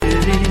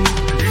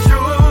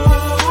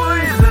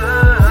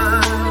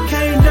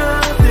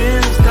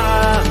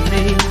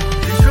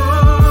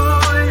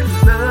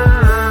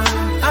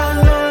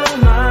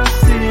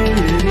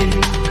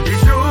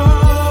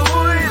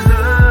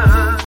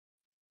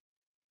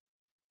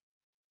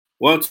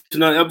Welcome to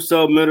another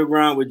episode of Middle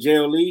Ground with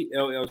JLE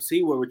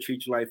L.L.C, where we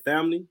treat you like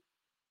family.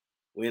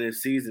 We're in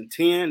season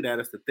 10. That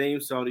is the theme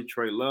song,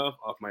 Detroit Love,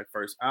 off my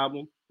first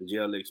album, The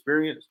JLE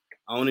Experience.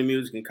 Owning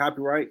music and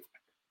copyright.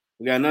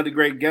 We got another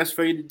great guest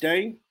for you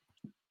today.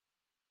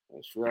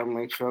 Make sure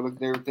I look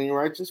at everything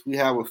righteous. We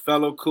have a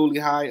fellow Cooley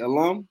High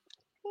Alum,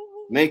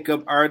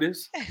 makeup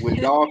artist with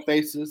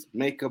DollFaces,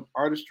 makeup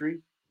artistry,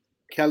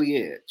 Kellee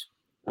Edge.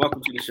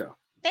 Welcome to the show.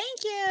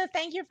 Thank you.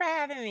 Thank you for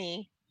having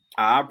me.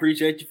 I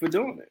appreciate you for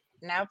doing it.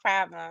 No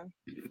problem.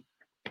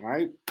 All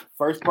right.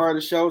 First part of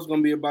the show is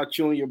going to be about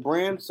you and your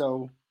brand.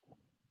 So,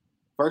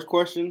 first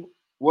question,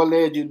 what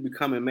led you to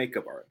become a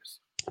makeup artist?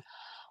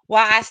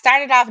 Well, I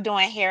started off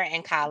doing hair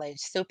in college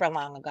super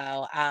long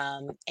ago.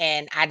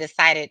 And I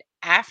decided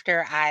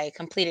after I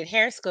completed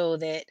hair school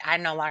that I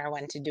no longer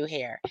wanted to do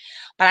hair.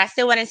 But I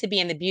still wanted to be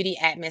in the beauty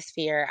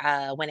atmosphere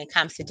when it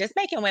comes to just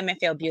making women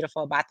feel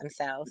beautiful about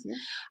themselves. Mhm.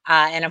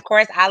 And of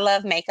course, I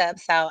love makeup.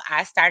 So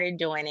I started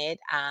doing it.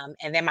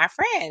 And then my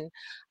friend,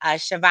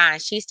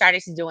 Siobhan, she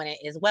started doing it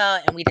as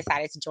well. And we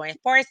decided to join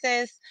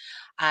forces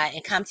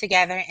and come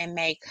together and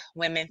make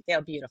women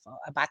feel beautiful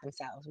about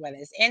themselves, whether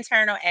it's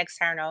internal,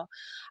 external.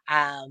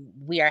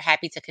 We are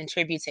happy to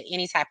contribute to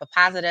any type of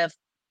positive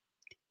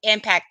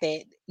impact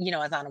that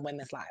is on a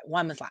woman's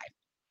life.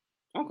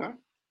 Okay.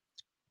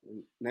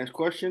 Next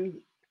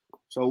question.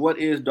 So, what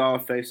is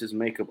DollFaces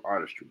makeup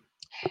artistry?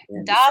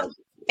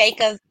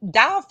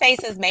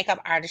 DollFaces makeup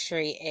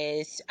artistry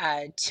is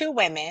two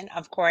women,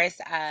 of course,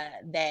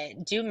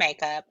 that do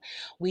makeup.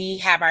 We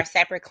have our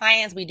separate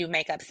clients. We do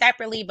makeup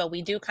separately, but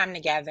we do come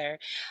together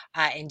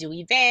and do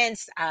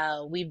events.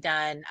 We've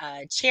done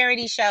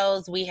charity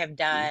shows. We have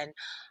done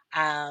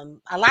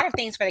a lot of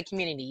things for the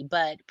community,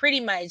 but pretty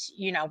much,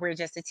 we're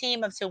just a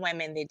team of two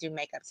women that do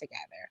makeup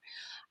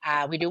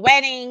together. We do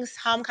weddings,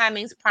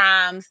 homecomings,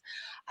 proms.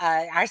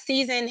 Our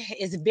season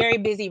is very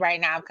busy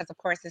right now because, of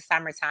course, it's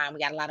summertime.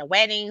 We got a lot of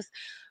weddings,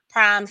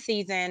 prom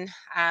season,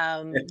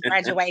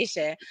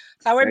 graduation.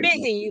 So we're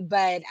busy,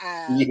 but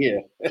Yeah.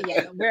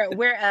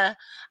 we're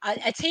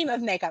a team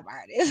of makeup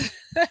artists.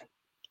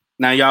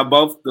 Now, y'all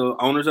both the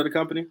owners of the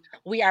company?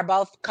 We are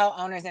both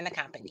co-owners in the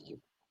company.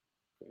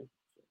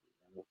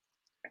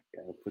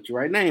 Gotta put your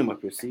right name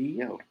up here,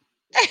 CEO.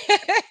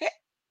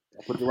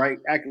 Put the right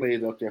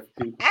accolades up there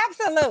for people.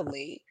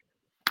 Absolutely.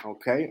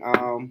 Okay.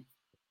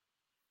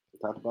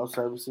 Talk about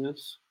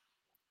services.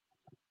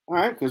 All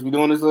right, because we're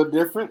doing this a little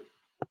different.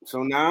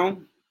 So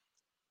now,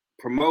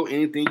 promote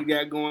anything you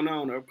got going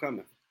on or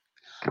upcoming.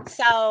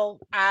 So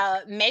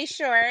make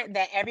sure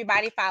that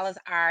everybody follows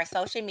our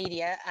social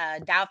media,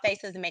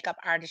 DollFaces Makeup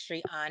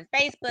Artistry on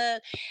Facebook,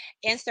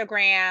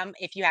 Instagram.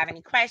 If you have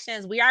any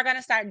questions, we are going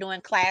to start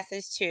doing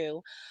classes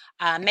too,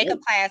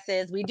 makeup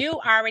classes. We do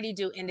already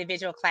do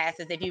individual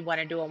classes if you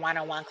want to do a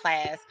one-on-one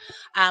class,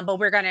 but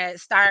we're going to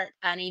start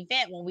an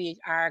event when we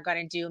are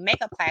going to do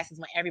makeup classes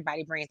when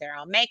everybody brings their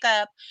own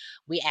makeup.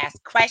 We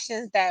ask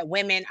questions that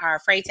women are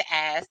afraid to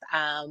ask,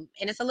 and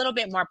it's a little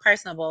bit more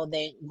personable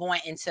than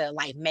going into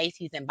like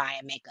Macy's and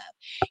buying makeup.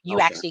 You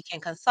actually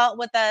can consult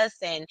with us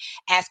and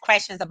ask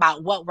questions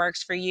about what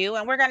works for you.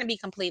 And we're going to be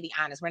completely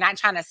honest. We're not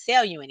trying to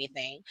sell you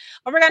anything,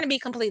 but we're going to be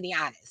completely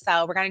honest.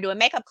 So we're going to do a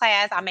makeup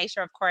class. I'll make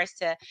sure, of course,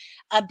 to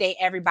update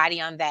everybody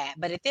on that.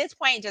 But at this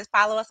point, just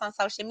follow us on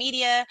social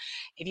media.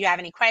 If you have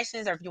any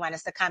questions or if you want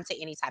us to come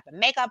to any type of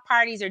makeup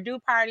parties or do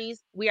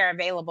parties, we are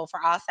available for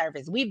all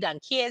service. We've done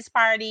kids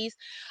parties.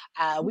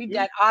 We've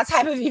done all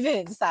type of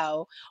events.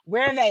 So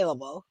we're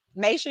available.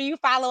 Make sure you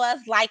follow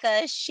us, like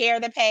us, share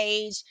the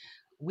page.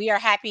 We are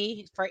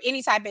happy for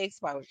any type of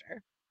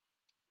exposure.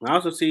 I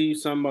also see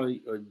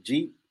somebody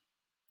Jeep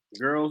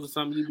girls or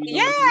something you be doing.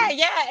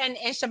 Yeah. And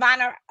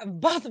Shabana,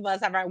 both of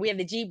us we have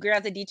the Jeep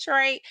Girls of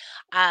Detroit.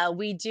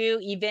 We do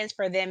events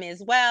for them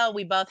as well.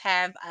 We both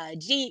have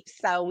Jeeps,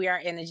 so we are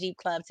in a Jeep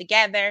club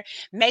together.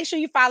 Make sure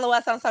you follow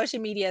us on social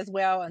media as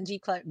well on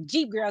Jeep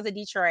Girls of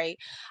Detroit.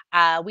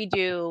 We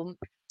do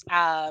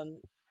a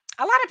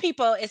lot of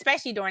people,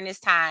 especially during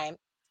this time.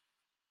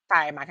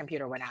 Sorry, my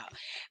computer went out.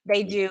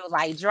 They do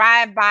like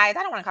drive-bys.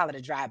 I don't want to call it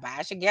a drive-by.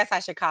 I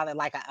should call it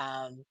like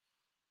a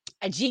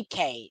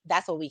Jeepcade.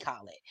 That's what we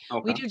call it.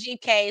 We Okay. do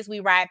Jeepcades. We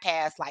ride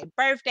past like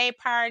birthday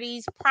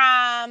parties,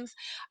 proms,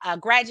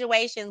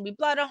 graduations. We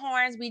blow the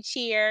horns. We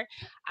cheer.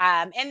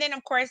 And then,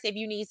 of course, if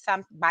you need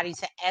somebody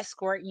to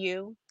escort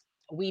you,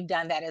 we've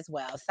done that as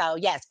well. So,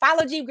 yes,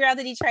 follow Jeep Girls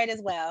of Detroit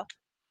as well.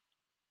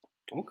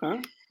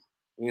 Okay.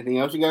 Anything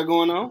else you got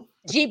going on?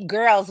 Jeep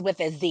Girls with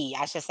a Z,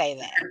 I should say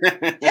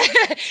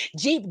that.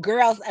 Jeep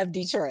Girls of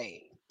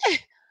Detroit.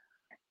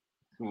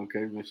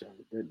 Okay, make sure I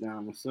put that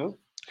down myself.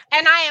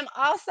 And I am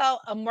also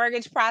a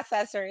mortgage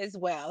processor as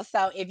well.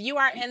 So if you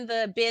are in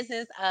the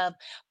business of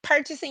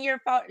purchasing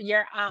your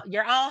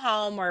own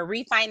home or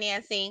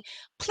refinancing,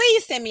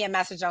 please send me a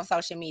message on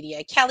social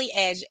media, Kellee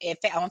Edge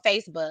on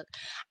Facebook.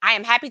 I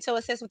am happy to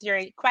assist with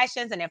your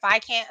questions, and if I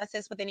can't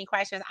assist with any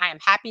questions, I am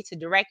happy to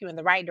direct you in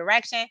the right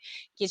direction,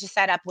 get you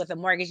set up with a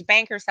mortgage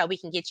banker so we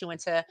can get you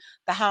into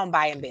the home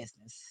buying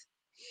business.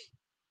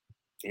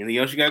 Anything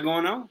else you got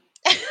going on?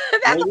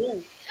 That's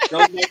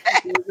Those make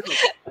you feel good.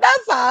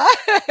 That's all.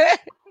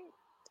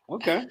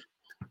 Okay.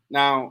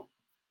 Now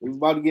we're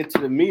about to get to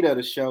the meat of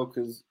the show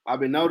because I've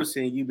been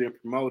noticing you've been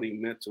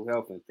promoting mental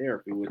health and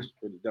therapy, which is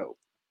pretty dope.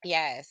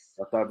 Yes.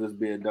 I thought this would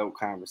be a dope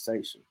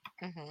conversation.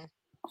 Hmm.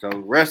 So the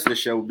rest of the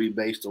show will be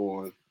based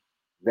on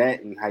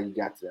that and how you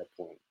got to that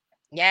point.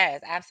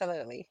 Yes,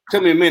 absolutely.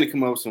 Took me a minute to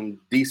come up with some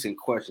decent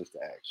questions to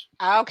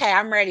ask Okay,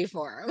 I'm ready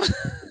for them.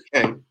 you.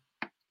 Okay.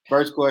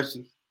 First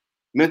question.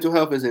 Mental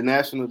health is a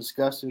national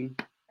discussion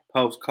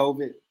post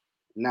COVID.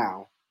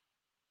 Now,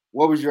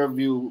 what was your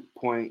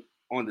viewpoint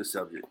on the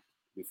subject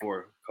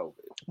before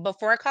COVID?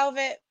 Before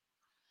COVID,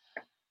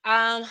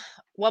 Um,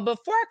 well,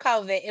 before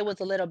COVID, it was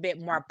a little bit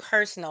more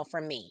personal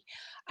for me.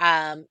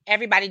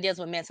 Everybody deals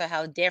with mental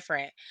health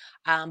different.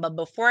 But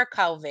before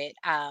COVID,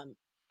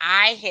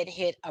 I had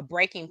hit a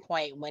breaking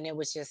point when it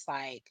was just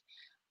like,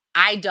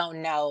 I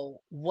don't know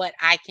what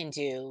I can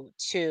do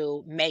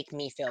to make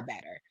me feel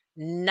better.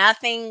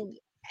 Nothing,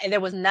 there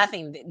was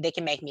nothing that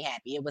can make me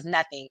happy. It was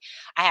nothing.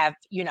 I have,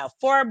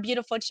 four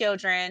beautiful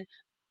children.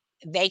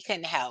 They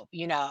couldn't help.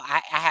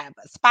 I have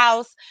a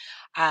spouse.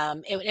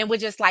 It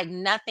was just like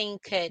nothing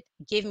could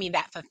give me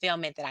that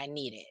fulfillment that I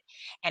needed.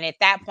 And at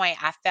that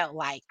point, I felt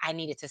like I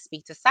needed to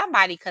speak to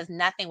somebody because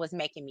nothing was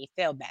making me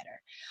feel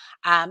better.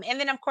 And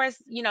then, of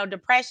course,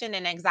 depression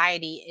and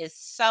anxiety is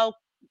so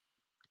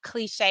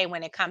cliche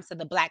when it comes to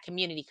the Black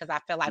community because I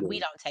feel like we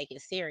Yeah. don't take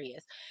it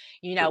serious.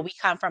 True. We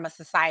come from a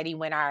society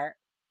when our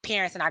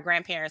parents and our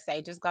grandparents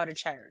say, just go to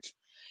church,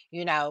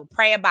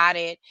 pray about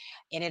it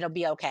and it'll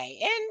be okay.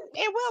 And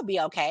it will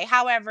be okay.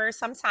 However,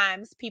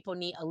 sometimes people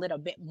need a little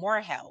bit more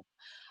help.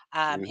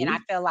 And I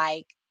Hmm. feel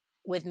like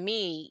with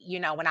me,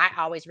 when I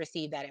always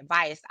receive that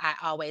advice, I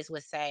always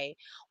would say,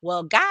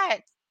 well,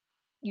 God,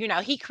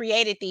 he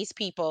created these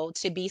people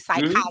to be Hmm.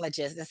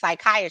 psychologists and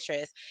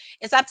psychiatrists.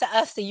 It's up to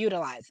us to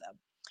utilize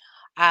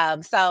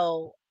them.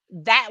 So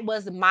that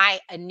was my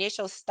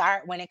initial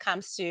start when it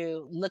comes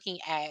to looking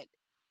at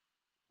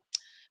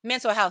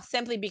mental health,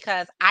 simply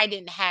because I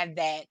didn't have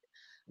that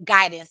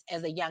guidance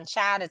as a young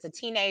child, as a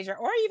teenager,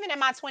 or even in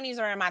my 20s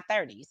or in my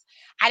 30s.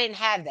 I didn't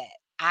have that.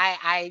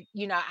 I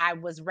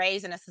was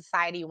raised in a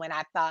society when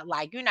I thought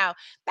like,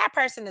 that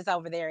person is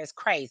over there is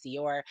crazy,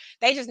 or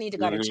they just need to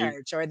go to Hmm.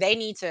 church, or they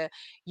need to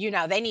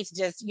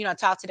just,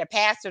 talk to the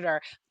pastor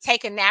or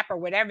take a nap or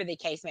whatever the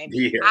case may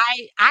be. Yeah.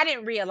 I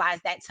didn't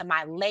realize that to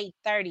my late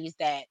 30s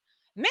that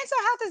mental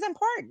health is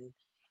important.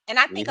 And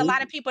I think a lot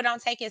Hmm. of people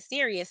don't take it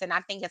serious. And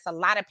I think it's a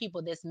lot of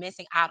people that's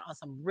missing out on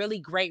some really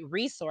great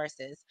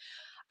resources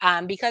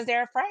because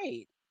they're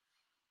afraid.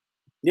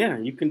 Yeah,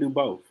 you can do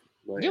both.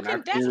 But You in our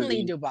can definitely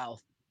community, do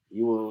both.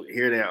 you will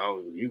hear that,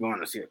 oh, you're going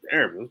to see a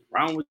therapist. What's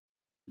wrong with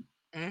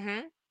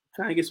Hmm.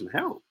 trying to get some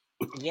help?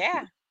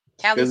 Yeah.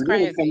 Because Kelly's it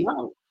will come crazy.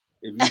 out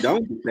if you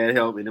don't get that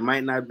help, and it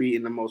might not be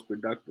in the most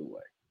productive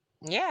way.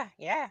 Yeah.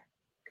 Yeah.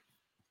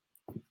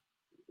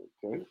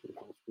 Okay.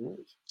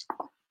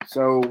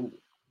 So,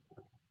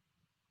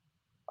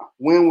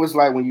 when was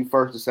like when you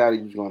first decided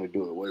you was going to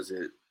do it? Was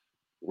it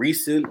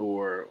recent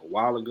or a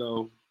while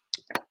ago?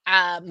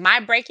 My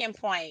breaking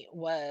point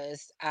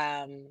was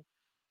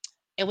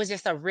it was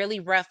just a really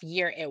rough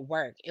year at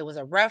work. It was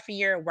a rough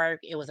year at work.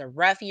 It was a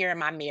rough year in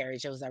my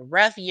marriage. It was a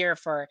rough year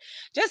for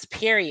just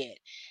period.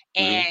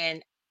 Hmm.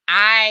 And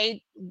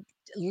I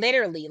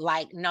literally,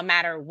 like, no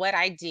matter what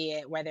I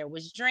did, whether it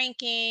was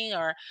drinking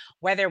or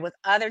whether it was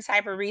other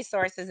type of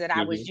resources that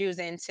I was Hmm.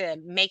 using to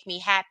make me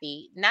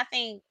happy,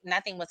 nothing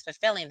was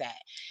fulfilling that.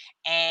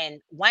 And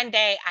one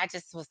day I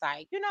just was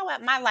like, you know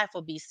what, my life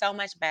would be so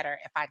much better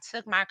if I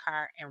took my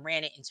car and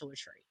ran it into a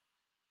tree.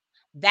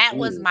 That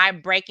was Mm. my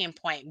breaking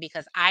point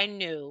because I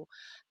knew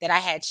that I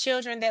had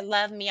children that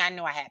loved me. I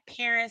knew I had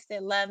parents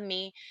that loved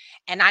me.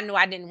 And I knew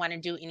I didn't want to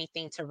do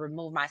anything to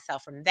remove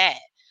myself from that.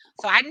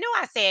 So I knew,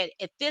 I said,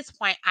 at this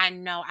point, I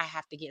know I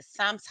have to get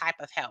some type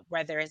of help,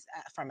 whether it's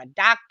from a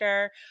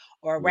doctor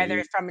or whether Hmm.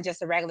 it's from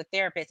just a regular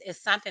therapist.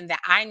 It's something that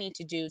I need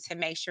to do to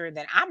make sure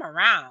that I'm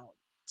around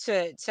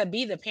to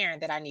be the parent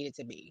that I needed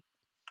to be.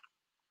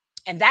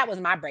 And that was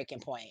my breaking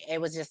point.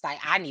 It was just like,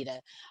 I need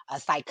a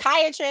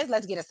psychiatrist.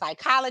 Let's get a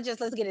psychologist.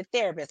 Let's get a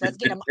therapist. Let's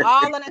get them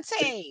all on a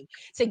team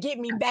to get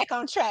me back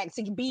on track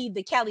to be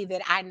the Kelly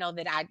that I know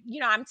that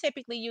I'm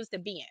typically used to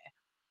being.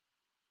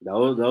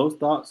 Those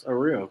thoughts are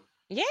real.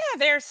 Yeah,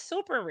 they're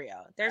super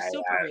real. They're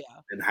super I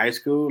real. in high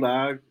school,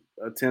 I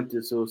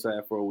attempted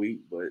suicide for a week,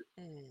 but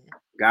Mm.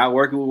 God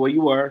working with where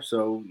you were.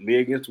 So Me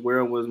Against the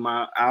World was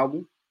my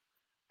album.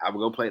 I would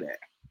go play that.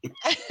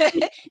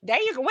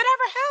 There you go.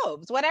 Whatever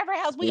helps. Whatever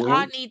helps. We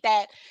all Hmm. need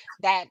that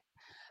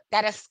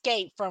that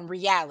escape from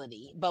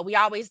reality. But we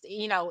always,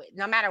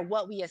 no matter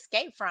what we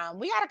escape from,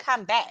 we got to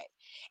come back.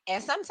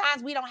 And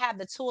sometimes we don't have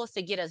the tools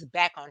to get us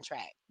back on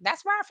track.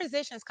 That's where our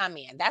physicians come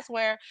in. That's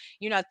where,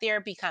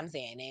 therapy comes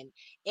in. And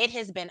it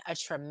has been a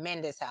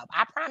tremendous help.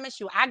 I promise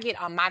you, I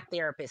get on my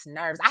therapist's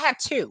nerves. I have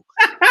two.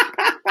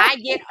 I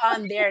get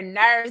on their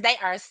nerves. They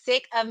are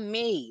sick of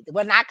me.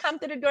 When I come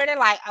to the door, they're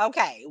like,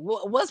 okay,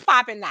 what's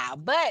popping now?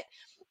 But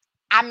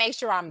I make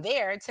sure I'm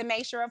there to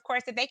make sure, of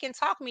course, that they can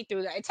talk me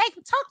through that.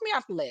 Talk me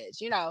off the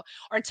ledge,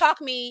 or talk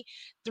me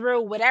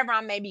through whatever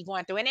I may be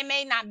going through. And it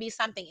may not be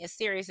something as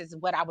serious as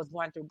what I was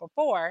going through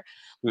before,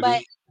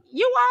 but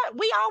Hmm.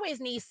 we always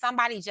need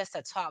somebody just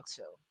to talk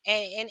to,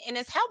 and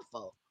it's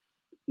helpful.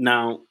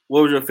 Now,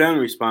 what was your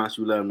family response?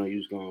 You let them know you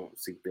was going to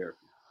seek therapy.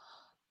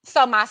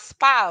 So my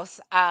spouse,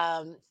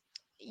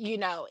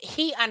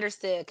 he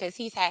understood because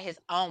he's had his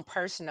own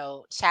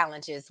personal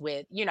challenges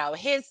with,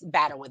 his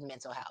battle with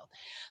mental health.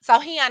 So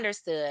he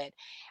understood.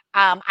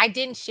 I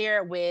didn't share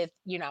it with,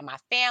 my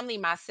family,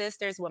 my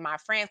sisters, with my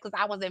friends, because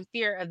I was in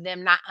fear of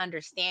them not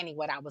understanding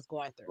what I was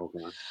going through.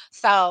 Okay.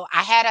 So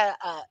I had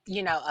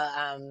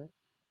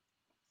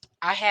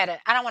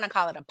I don't want to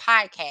call it a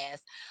podcast,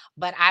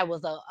 but I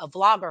was a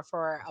vlogger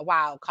for a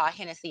while called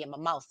Hennessy and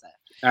Mimosa.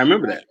 I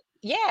remember that.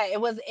 Yeah, it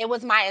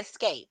was my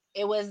escape.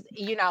 It was,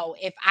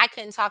 if I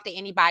couldn't talk to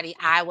anybody,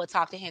 I would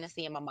talk to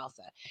Hennessy and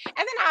Mimosa. And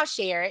then I'll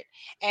share it.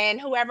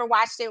 And whoever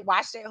watched it.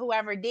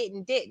 Whoever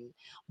didn't.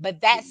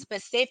 But Mhm. that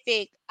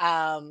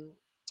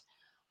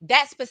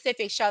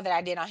specific show that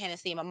I did on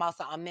Hennessy and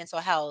Mimosa on mental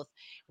health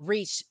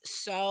reached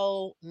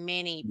so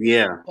many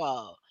Yeah.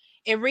 people.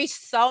 It reached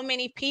so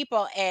many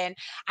people. And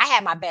I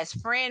had my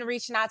best friend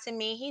reaching out to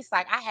me. He's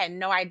like, I had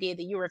no idea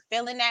that you were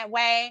feeling that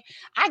way.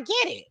 I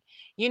get it.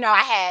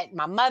 I had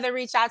my mother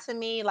reach out to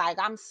me, like,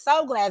 I'm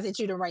so glad that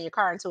you didn't run your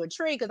car into a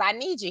tree because I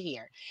need you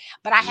here.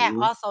 But I had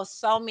Hmm. also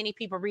so many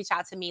people reach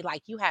out to me,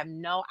 like, you have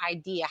no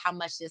idea how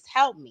much this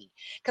helped me.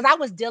 Because I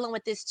was dealing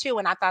with this too,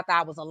 and I thought that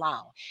I was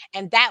alone.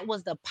 And that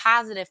was the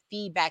positive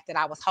feedback that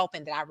I was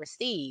hoping that I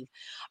received.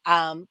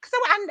 Because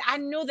I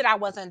knew that I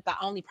wasn't the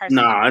only person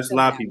that Nah, was it's a feeling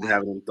lot of that people way.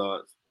 having them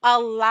thoughts A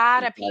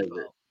lot in of private.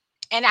 people.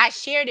 And I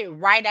shared it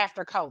right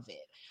after COVID.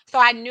 So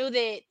I knew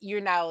that,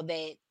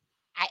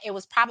 it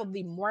was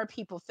probably more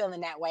people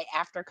feeling that way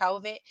after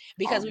COVID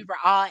because we Um, were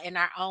all in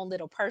our own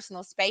little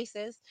personal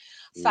spaces.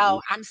 mhm.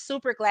 So I'm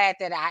super glad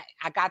that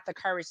I got the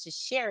courage to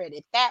share it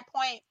at that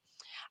point.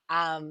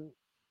 Um,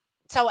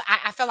 so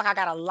I feel like I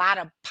got a lot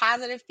of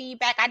positive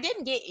feedback. I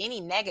didn't get any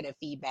negative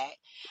feedback.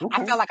 I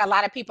Okay. felt like a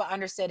lot of people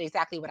understood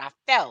exactly what I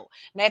felt.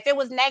 Now, if it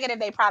was negative,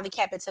 they probably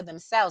kept it to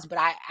themselves, but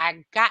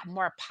I got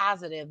more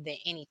positive than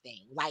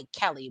anything. Like,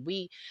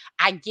 Kellee,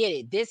 I get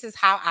it. This is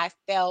how I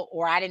felt,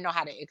 or I didn't know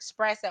how to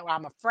express it, or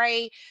I'm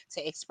afraid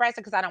to express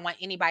it because I don't want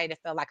anybody to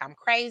feel like I'm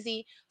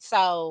crazy.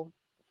 So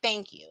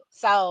thank you.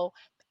 So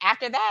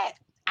after that,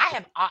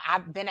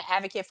 I've been an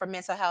advocate for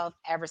mental health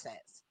ever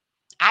since.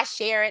 I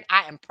share it.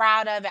 I am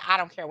proud of it. I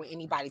don't care what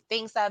anybody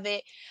thinks of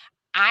it.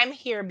 I'm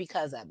here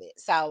because of it.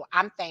 So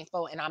I'm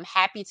thankful and I'm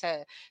happy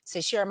to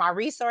share my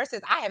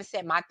resources. I have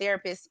sent my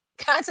therapist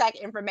contact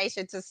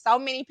information to so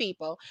many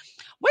people,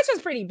 which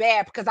is pretty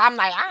bad because I'm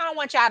like, I don't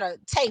want y'all to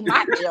take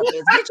my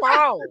therapist. Get your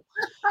own.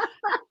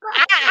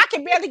 I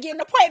can barely get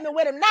an appointment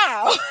with him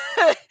now.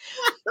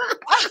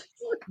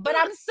 But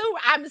I'm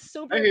I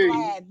super hear you.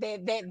 glad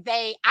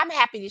that I'm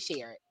happy to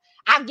share it.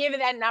 I've given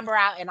that number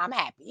out and I'm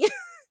happy.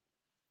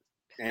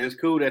 And it's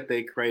cool that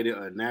they created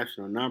a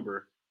national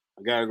number.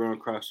 I got it going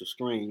across the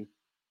screen.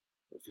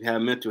 If you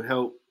have mental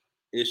health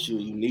issue,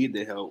 you Mhm. need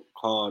the help,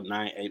 call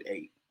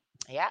 988.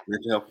 Yeah.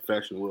 Mental health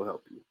professional will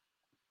help you.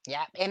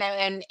 Yeah, and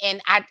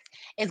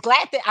it's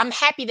glad that I'm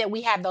happy that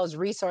we have those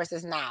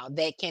resources now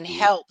that can Mhm.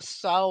 help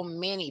so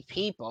many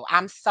people.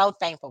 I'm so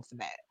thankful for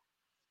that.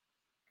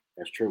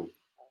 That's true.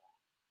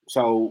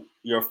 So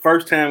your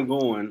first time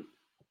going,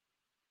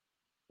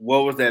 what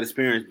was that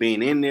experience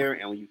being in there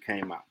and when you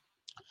came out?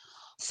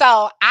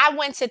 So I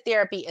went to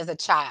therapy as a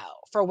child.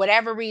 For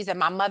whatever reason,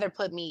 my mother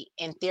put me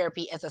in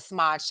therapy as a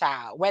small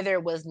child, whether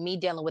it was me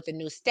dealing with a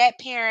new step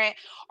parent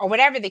or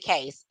whatever the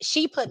case,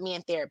 she put me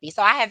in therapy.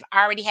 So I have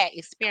already had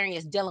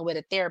experience dealing with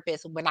a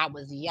therapist when I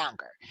was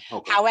younger.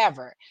 Okay.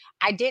 However,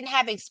 I didn't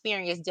have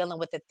experience dealing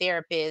with a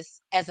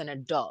therapist as an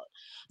adult.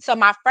 So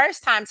my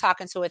first time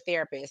talking to a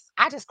therapist,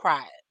 I just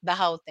cried the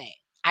whole thing.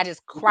 I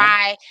just Okay.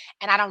 cried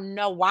and I don't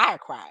know why I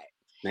cried.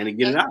 Then to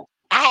get it out.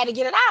 I had to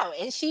get it out.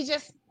 And she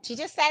just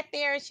sat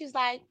there and she's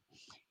like,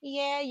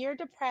 "Yeah, you're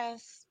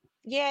depressed.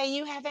 Yeah,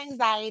 you have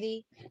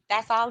anxiety.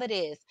 That's all it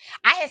is."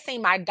 I had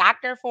seen my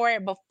doctor for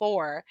it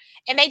before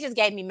and they just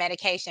gave me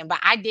medication, but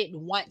I didn't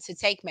want to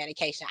take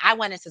medication. I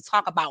wanted to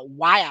talk about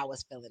why I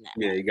was feeling that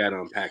Yeah, way. you gotta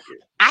unpack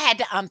it. I had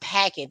to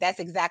unpack it. That's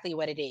exactly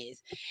what it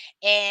is.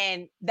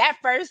 And that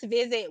first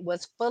visit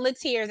was full of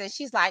tears and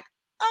she's like,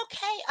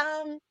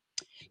 "Okay,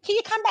 can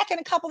you come back in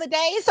a couple of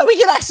days so we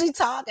can actually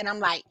talk?" And I'm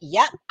like,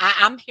 "Yep,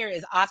 I'm here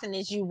as often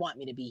as you want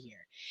me to be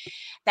here."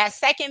 That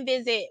second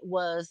visit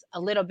was a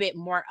little bit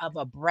more of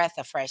a breath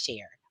of fresh air.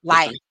 Okay.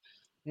 Like,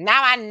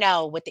 now I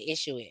know what the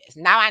issue is.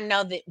 Now I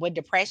know that what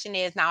depression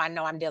is. Now I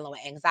know I'm dealing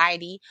with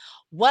anxiety.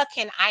 What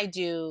can I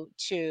do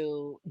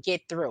to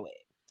get through it?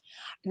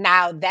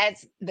 Now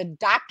that's the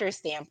doctor's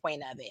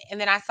standpoint of it. And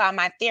then I saw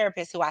my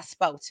therapist who I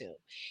spoke to.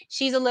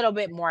 She's a little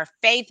bit more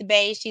faith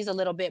based. She's a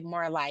little bit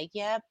more like,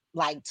 yep,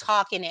 like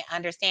talking and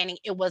understanding.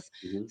 It was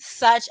Hmm.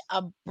 such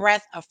a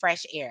breath of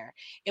fresh air.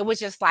 It was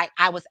just like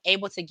I was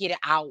able to get it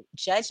out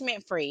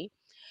judgment free.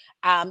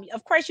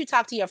 Of course, you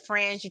talk to your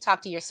friends, you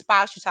talk to your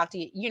spouse, you talk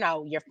to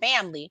your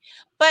family,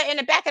 but in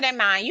the back of their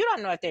mind, you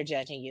don't know if they're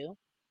judging you.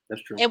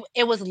 That's true.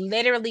 It was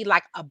literally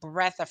like a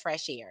breath of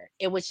fresh air.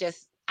 It was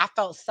just I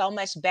felt so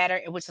much better.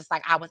 It was just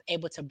like I was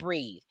able to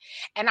breathe.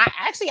 And I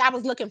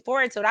was looking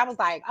forward to it. I was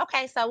like,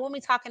 okay, so when we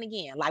talking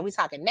again? Like we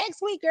talking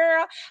next week,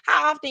 girl?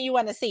 How often you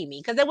want to see me?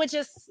 Because it was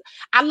just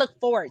I look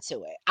forward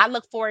to it. I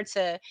look forward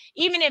to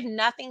even if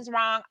nothing's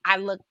wrong, I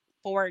look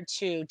forward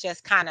to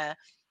just kind of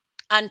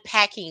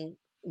unpacking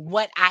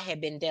what I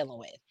have been dealing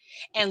with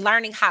and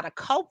learning how to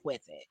cope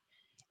with it.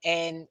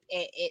 And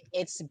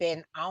it's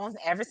been on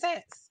ever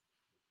since.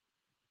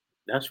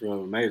 That's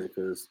really amazing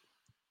because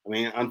I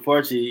mean,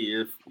 unfortunately,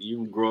 if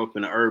you grow up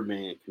in an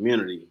urban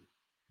community,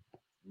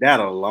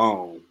 that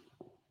alone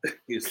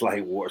is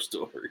like war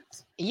stories.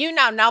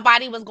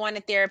 Nobody was going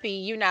to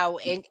therapy,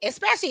 and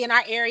especially in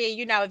our area,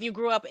 if you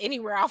grew up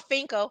anywhere off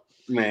Finkel,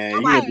 Man,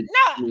 you had to,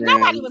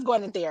 nobody man, was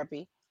going to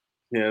therapy.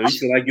 yeah, you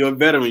feel like you're a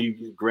veteran when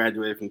you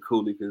graduated from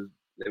Cooley because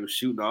they were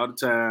shooting all the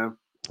time.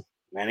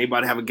 Man,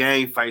 anybody have a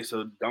gang fight,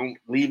 so don't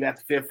leave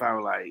after fifth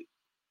hour. Like,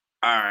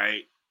 all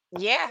right,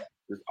 Yeah.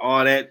 there's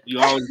all that. You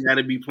always got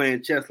to be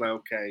playing chess. Like,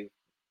 okay,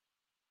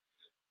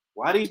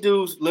 why these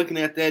dudes looking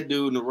at that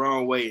dude in the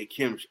wrong way in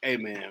chemistry? Hey,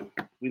 man,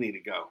 we need to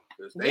go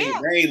because Yeah.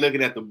 they ain't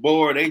looking at the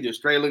board. They just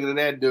straight looking at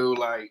that dude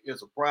like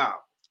it's a problem.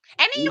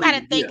 And then you got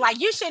to think like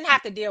you shouldn't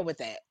have to deal with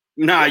that.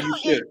 Nah, you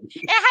In should.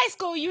 high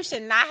school, you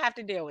should not have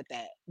to deal with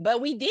that,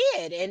 but we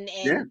did, and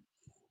Yeah.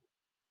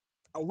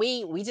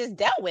 we just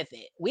dealt with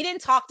it. We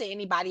didn't talk to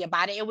anybody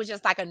about it. It was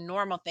just like a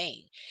normal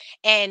thing.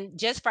 And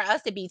just for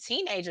us to be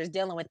teenagers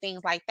dealing with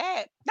things like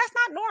that, that's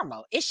not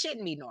normal. It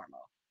shouldn't be normal.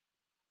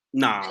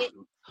 Nah. It,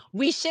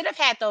 we should have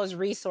had those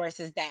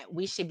resources that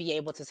we should be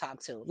able to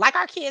talk to, like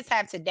our kids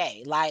have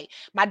today. Like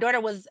my daughter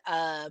was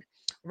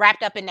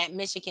wrapped up in that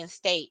Michigan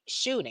State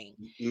shooting.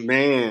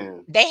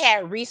 Man. They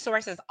had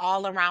resources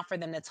all around for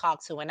them to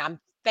talk to, and I'm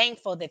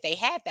thankful that they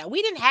had that.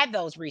 We didn't have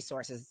those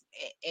resources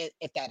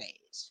at that age.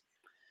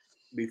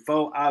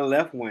 Before I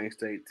left Wayne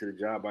State to the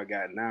job I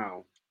got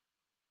now,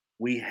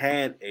 we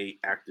had a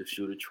active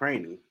shooter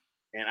training.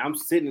 And I'm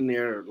sitting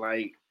there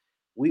like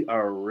we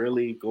are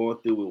really going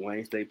through with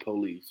Wayne State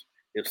Police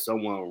if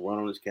someone run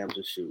on this campus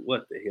and shoot.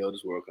 What the hell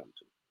does world come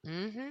to?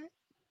 Mhm.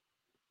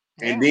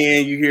 And Yeah.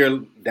 then you hear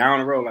down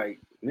the road like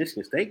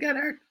Michigan State got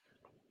active.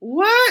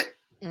 What?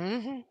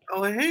 Mhm.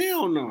 Oh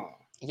hell no.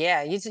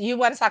 Yeah, you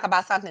want to talk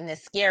about something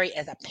that's scary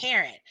as a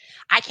parent.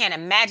 I can't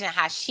imagine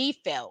how she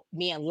felt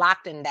being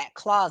locked in that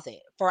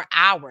closet for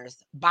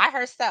hours by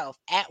herself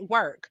at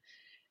work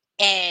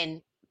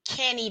and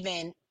can't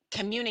even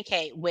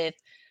communicate with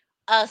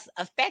us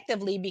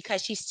effectively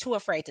because she's too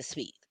afraid to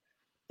speak.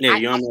 Yeah, I,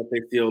 you I don't know if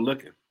they still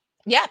looking.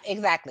 yeah,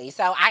 exactly.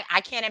 So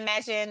I can't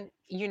imagine,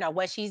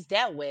 what she's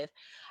dealt with.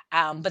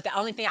 But the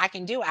only thing I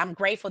can do, I'm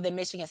grateful that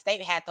Michigan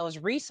State had those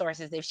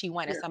resources if she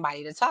wanted Yeah.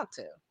 somebody to talk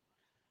to.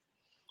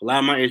 A lot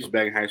of my issues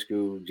back in high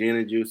school, gin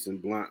and juice and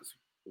blunts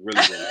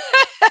really didn't.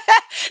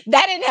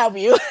 That didn't help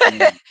you.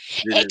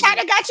 It kind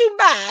of got you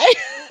by.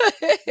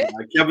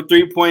 I kept a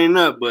 3 pointing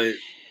up, but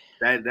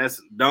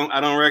that's don't I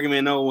don't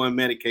recommend no one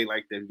medicate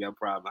like that if you got a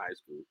problem in high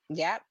school.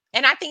 Yep.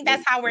 And I think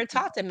that's how we're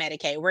taught to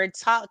medicate. We're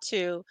taught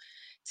to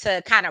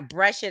kind of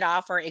brush it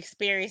off or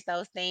experience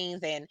those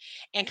things and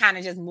kind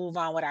of just move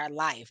on with our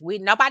life. We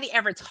Nobody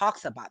ever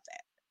talks about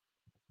that.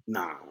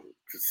 Nah,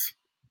 'cause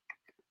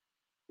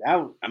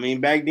I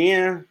mean back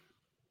then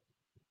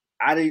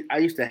I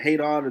used to hate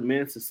all the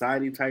men's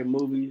society type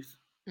movies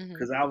Hmm.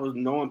 because I was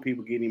knowing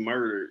people getting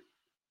murdered.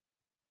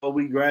 But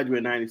we graduated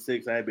in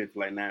 '96. I had been to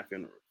like 9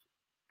 funerals.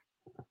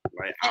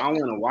 Like I don't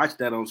want to watch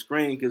that on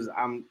screen because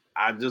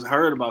I just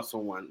heard about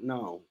someone.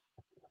 No,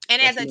 And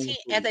that's as a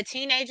not cool.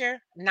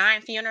 teenager,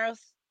 9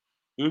 funerals,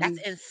 that's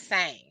Hmm.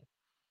 insane.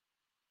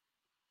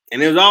 And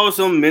there's always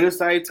some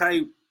menacide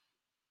type.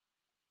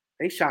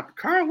 They shot the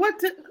car. What?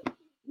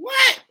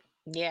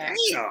 Yeah.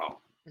 Damn.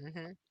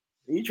 Hmm.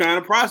 You trying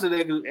to process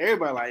it because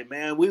everybody like,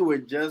 man, we were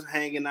just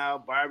hanging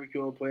out,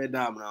 barbecuing, playing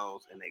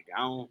dominoes, and they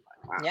gone.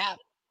 Like, wow. Yeah.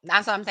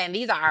 That's what I'm saying.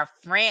 These are our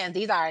friends.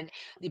 These are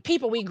the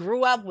people we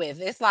grew up with.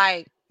 It's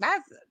like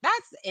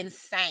that's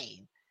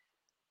insane.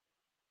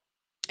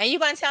 And you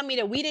gonna tell me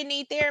that we didn't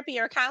need therapy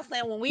or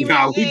counseling when we were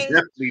that No, we age?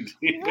 definitely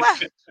did.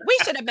 What? We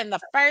should have been the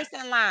first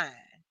in line.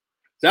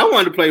 So I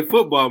wanted to play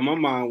football. My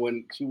mom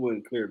wouldn't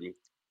clear me.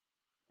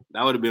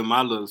 That would have been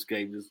my little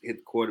escape. Just hit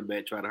the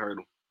quarterback, try to hurt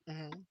him.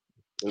 Hmm.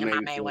 It And made my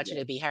me man feel wants you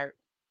bad. to be hurt.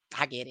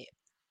 I get it.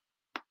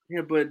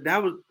 Yeah, but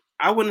that was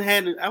I wouldn't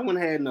had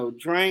no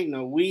drink,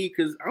 no weed,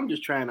 because I'm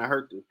just trying to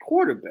hurt the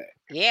quarterback.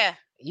 Yeah,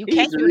 you He's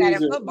can't the do that in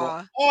reason for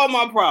football. all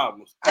my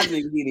problems. I just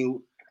need to get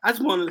him. I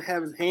just wanted to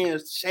have his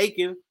hands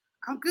shaking.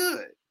 I'm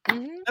good.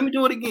 Hmm. Let me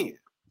do it again.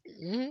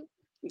 Hmm.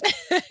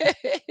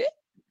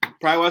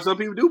 Probably why some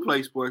people do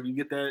play sports. You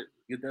get that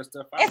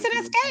stuff out It's of an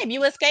you. escape.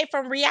 You escape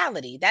from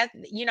reality. That's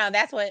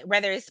what,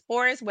 whether it's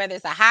sports, whether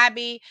it's a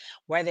hobby,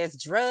 whether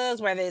it's drugs,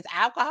 whether it's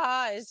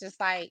alcohol, it's just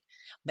like,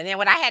 but then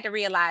what I had to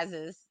realize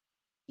is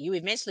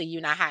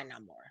you're not high no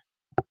more.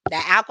 The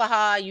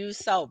alcohol, you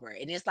sober,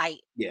 and it's like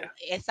Yeah,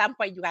 at some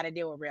point you got to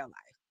deal with real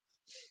life.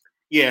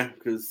 yeah.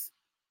 Because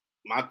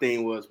my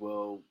thing was,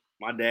 well,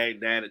 my dad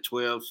died at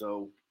 12,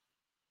 so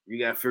you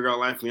got to figure out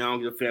life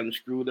young. Your family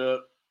screwed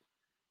up.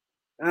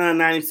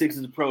 96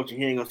 is approaching.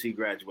 He ain't gonna see you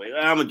graduate.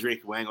 I'm a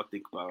drinker. I ain't gonna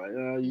think about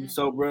it. You Mm.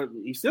 sober.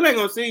 He still ain't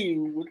gonna see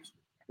you.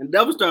 And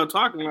Devil started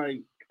talking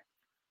like,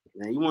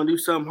 man, you want to do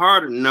something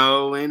harder?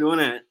 No, ain't doing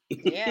that.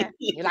 Yeah,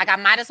 you're like, I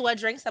might as well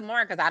drink some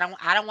more because I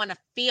don't want to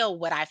feel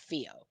what I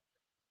feel.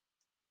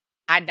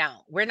 I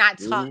don't. We're not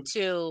taught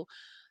Mhm.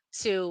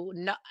 to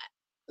know,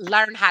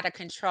 learn how to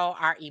control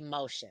our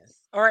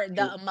emotions or And,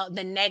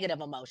 the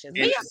negative emotions.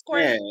 and We of it's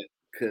course sad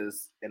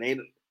because it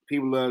ain't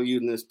people love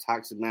using this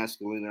toxic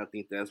masculine. I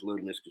think that's a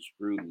little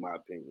misconstrued in my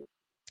opinion.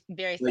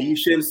 very Well, you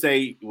sad. shouldn't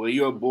say, well,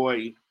 you're a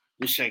boy,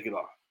 just shake it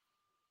off.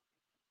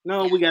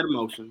 No, Yeah. we got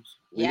emotions.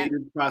 We Yep. need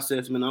to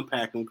process them and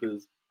unpack them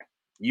because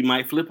you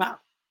might flip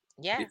out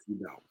Yeah. if you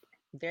don't,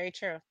 Very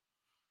true.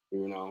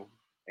 you know.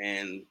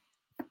 And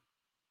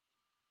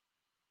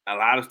a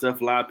lot of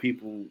stuff, a lot of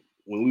people,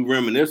 when we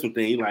reminisce on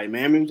things, like,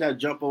 man, maybe we try to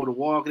jump over the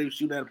wall because they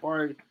shoot at a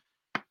party.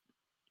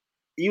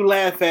 You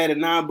laugh at it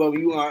now, but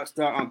you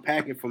start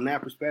unpacking from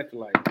that perspective,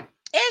 like,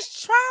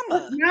 It's that's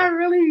trauma. not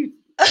really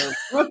a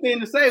fun thing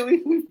to say.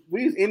 We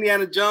was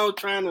Indiana Jones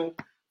trying to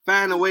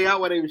find a way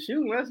out while they were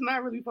shooting. That's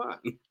not really fun.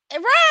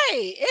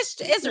 Right.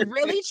 It's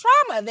really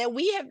trauma that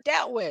we have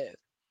dealt with.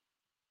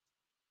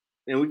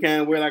 And we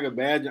can't wear like a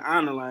badge of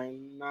honor, like,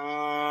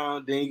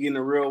 no, then you get in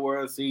the real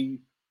world, see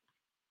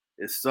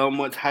there's so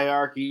much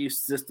hierarchy,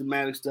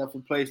 systematic stuff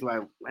in place.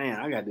 Like, man,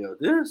 I gotta deal with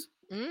this.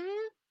 Hmm.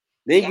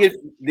 Then Yeah.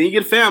 you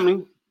get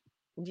family.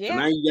 So Yeah.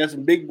 now you got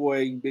some big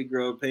boy, big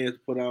girl pants to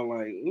put on.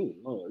 Like,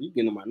 Lord, you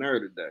getting on my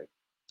nerve today.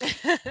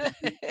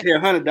 Here,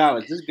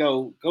 $100. Just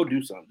go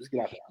do something. Just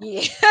get out the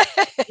house.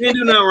 Yeah. You ain't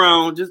do nothing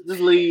wrong. Just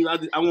leave.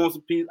 I want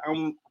some peace. I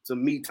want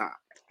some me time.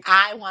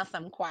 I want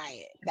some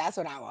quiet. That's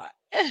what I want.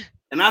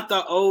 And I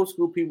thought old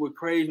school people were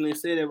crazy, and they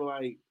said they were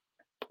like,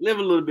 live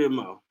a little bit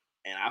more.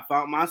 And I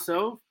found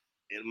myself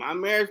in my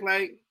marriage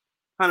like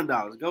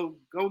 $100. Go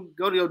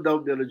to your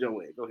dope dealer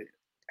Joanne. Go ahead.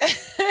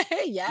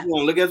 Yeah. You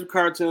want to look at some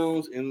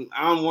cartoons, and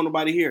I don't want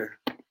nobody here.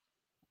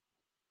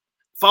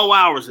 4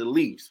 hours at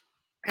least.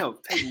 Hell,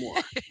 take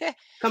more.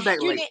 Come back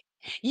You late. need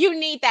you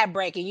need that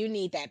break and you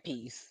need that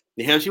peace.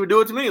 The hell she would do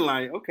it to me.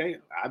 Like, okay,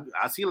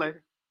 I'll see you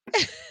later.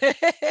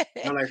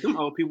 I'm like, some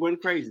old people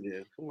went crazy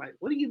there. I'm like,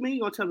 what do you mean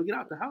you gonna tell me to get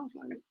out the house?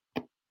 Like,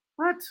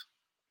 what?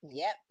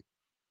 Yep.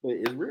 But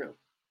it's real.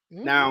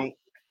 Mhm. Now,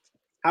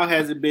 how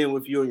has it been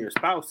with you and your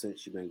spouse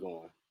since you've been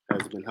going?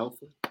 Has it been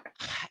helpful?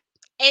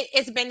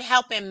 It's been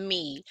helping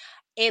me.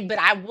 But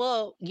I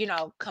will,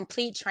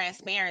 complete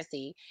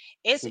transparency.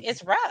 Mhm,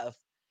 It's rough.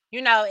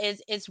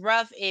 It's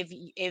rough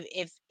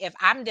if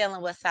I'm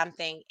dealing with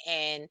something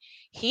and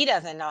he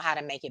doesn't know how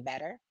to make it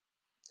better.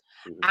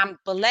 mhm, I'm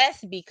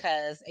blessed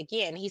because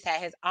again, he's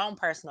had his own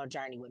personal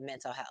journey with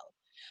mental health.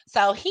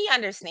 So he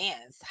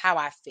understands how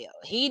I feel.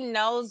 He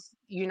knows,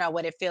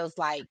 what it feels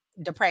like,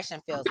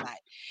 depression feels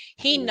like.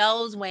 He mhm,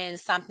 knows when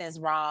something's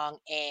wrong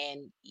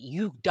and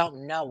you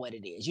don't know what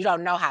it is. You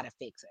don't know how to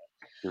fix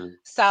it. mhm.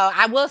 So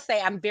I will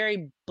say I'm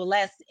very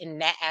blessed in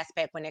that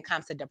aspect when it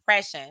comes to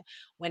depression,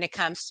 when it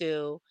comes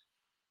to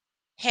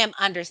him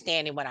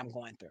understanding what I'm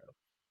going through.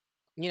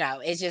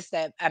 It's just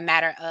a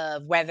matter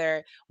of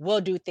whether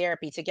we'll do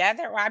therapy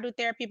together or I'll do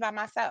therapy by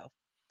myself.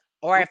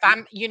 Or if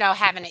Okay. I'm,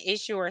 having an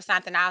issue or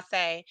something, I'll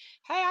say,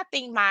 hey, I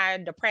think my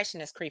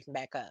depression is creeping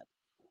back up.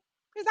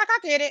 He's like, I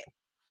get it.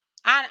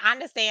 I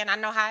understand. I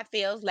know how it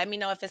feels. Let me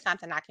know if it's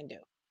something I can do.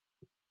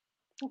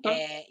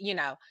 Okay.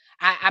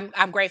 And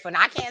I'm grateful. And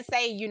I can't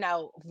say,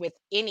 with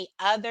any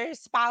other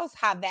spouse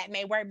how that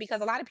may work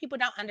because a lot of people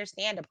don't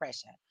understand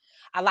depression.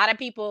 A lot of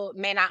people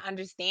may not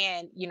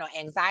understand,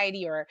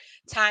 anxiety or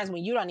times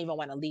when you don't even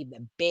want to leave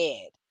the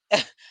bed.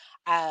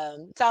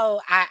 So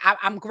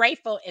I'm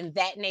grateful in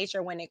that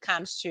nature when it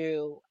comes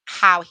to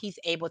how he's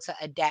able to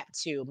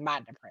adapt to my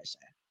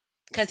depression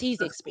because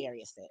he's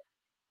experienced it.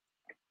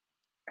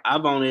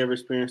 I've only ever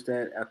experienced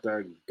that after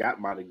I got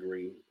my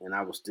degree and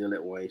I was still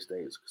at Wayne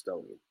State as a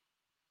custodian.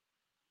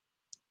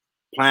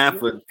 Applying Yeah.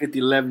 for 50,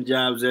 11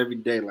 jobs every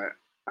day. Like,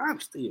 I'm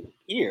still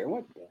here.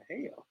 What the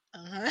hell? I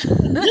Uh-huh.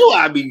 knew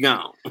I'd be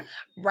gone.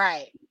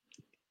 Right.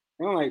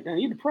 I'm like, damn,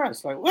 you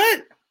depressed. Like,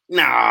 what?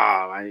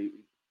 Nah, like,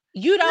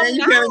 You man, don't you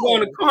gotta go in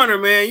the know. corner,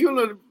 man.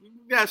 You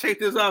gotta shake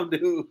this off,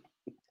 dude.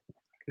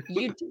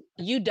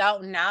 You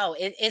don't know.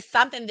 It's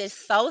something that's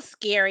so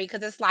scary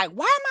because it's like,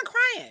 why am I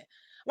crying?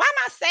 Why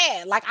am I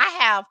sad? Like I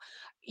have,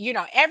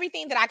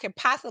 everything that I could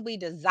possibly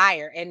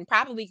desire and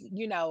probably,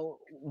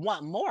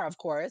 want more, of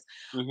course.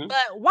 Hmm.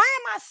 But why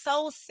am I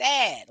so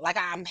sad? Like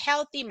I'm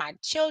healthy, my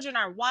children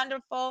are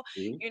wonderful.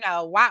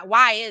 Hmm.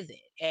 Why is it?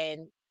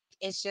 And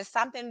it's just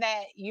something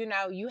that,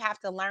 you have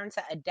to learn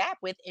to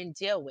adapt with and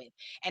deal with.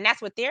 And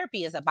that's what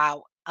therapy is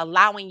about,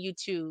 allowing you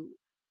to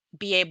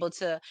be able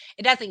to,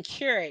 it doesn't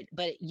cure it,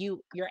 but you're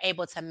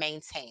able to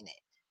maintain it.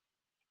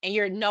 and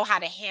you know how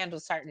to handle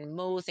certain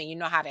moods, and you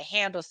know how to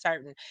handle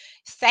certain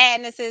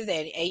sadnesses,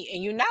 and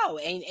you know,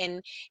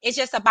 and it's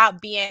just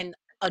about being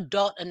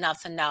adult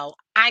enough to know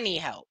I need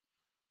help.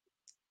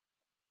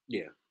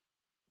 Yeah.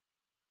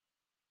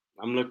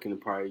 I'm looking to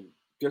probably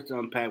just to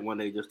unpack one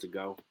day just to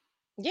go.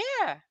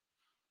 Yeah.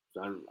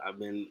 So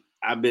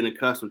I've been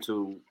accustomed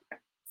to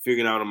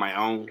figuring out on my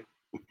own.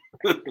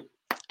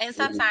 And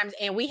sometimes,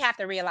 and we have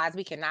to realize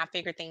we cannot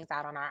figure things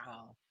out on our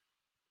own.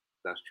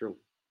 That's true.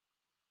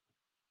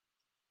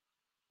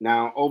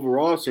 Now,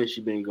 overall, since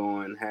you've been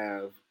going,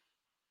 had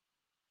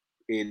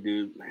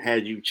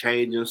you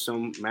changed in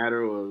some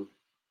matter of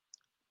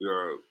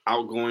your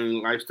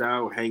outgoing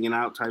lifestyle, hanging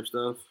out type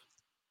stuff?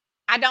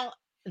 I don't,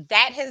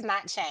 that has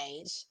not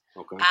changed.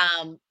 Okay.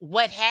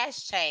 What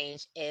has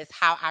changed is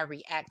how I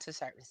react to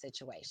certain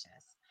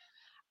situations.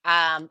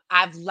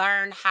 I've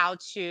learned how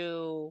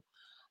to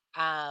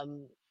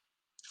um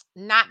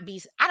not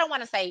be I don't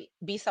want to say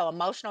be so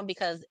emotional,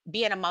 because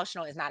being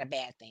emotional is not a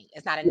bad thing.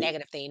 It's not a Yeah.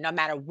 negative thing, no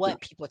matter No.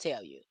 what people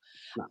tell you.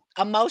 No.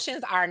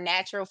 Emotions are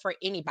natural for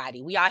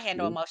anybody. We all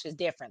handle Mhm. emotions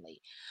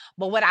differently.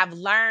 But what I've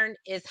learned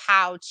is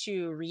how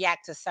to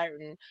react to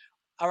certain,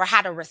 or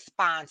how to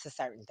respond to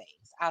certain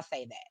things. I'll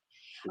say that.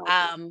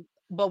 Okay.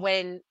 But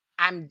when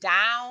I'm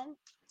down,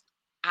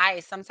 I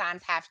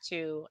sometimes have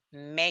to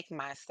make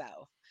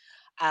myself.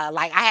 I'll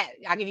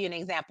give you an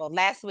example.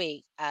 Last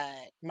week,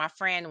 my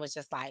friend was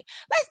just like,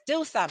 let's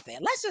do something.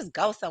 Let's just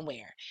go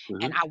somewhere.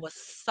 And Hmm. I was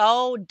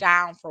so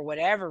down for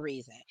whatever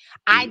reason.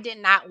 I Hmm. did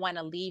not want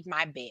to leave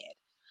my bed.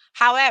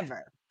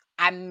 However,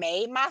 I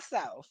made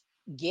myself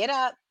get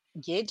up,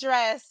 get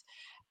dressed,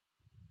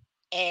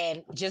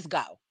 and just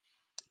go.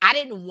 I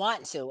didn't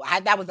want to.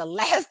 That was the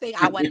last thing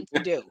I wanted to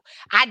do.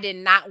 I did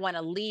not want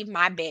to leave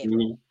my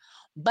bedroom. Hmm.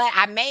 But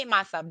I made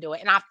myself do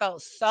it, and I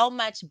felt so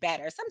much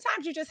better.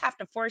 Sometimes you just have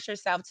to force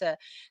yourself to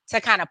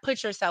kind of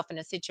put yourself in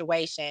a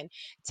situation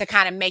to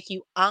kind of make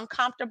you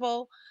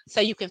uncomfortable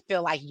so you can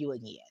feel like you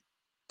again.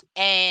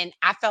 And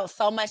I felt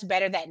so much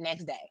better that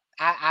next day.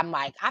 I'm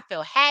like, I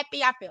feel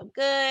happy, I feel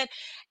good.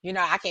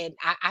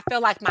 I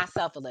feel like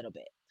myself a little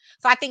bit.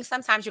 So I think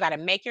sometimes you got to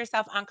make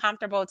yourself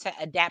uncomfortable to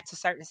adapt to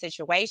certain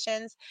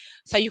situations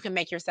so you can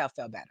make yourself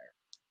feel better.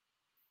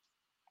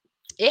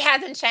 It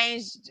hasn't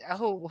changed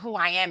who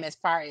I am as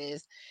far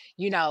as,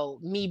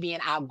 me being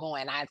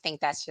outgoing. I think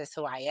that's just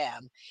who I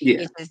am.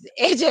 Yeah.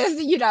 It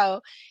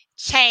just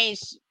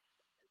changed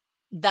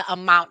the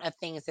amount of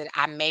things that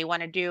I may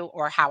want to do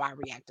or how I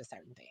react to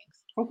certain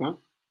things. Okay.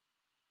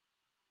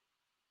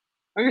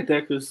 I get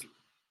that because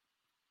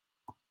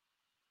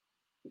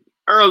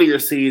earlier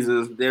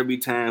seasons there'd be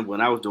times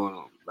when oh my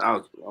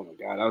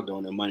god, I was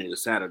doing the Monday to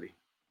Saturday.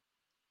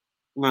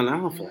 Man, I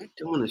don't feel Mhm. like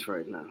doing this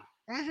right now.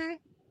 Mhm.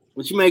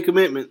 But you made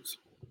commitments.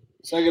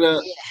 Suck it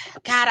up. Yeah.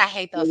 God, I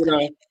hate Suck those it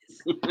commitments.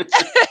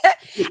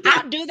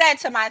 I'll do that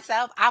to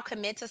myself. I'll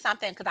commit to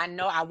something because I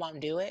know I won't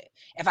do it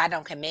if I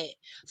don't commit.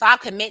 So I'll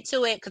commit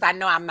to it because I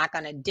know I'm not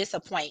going to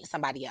disappoint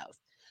somebody else.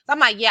 So I'm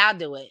like, yeah, I'll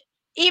do it.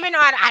 Even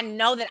though I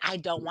know that I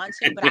don't want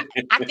to, but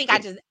I think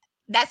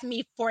that's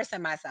me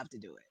forcing myself to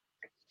do it.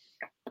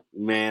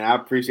 Man, I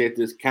appreciate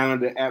this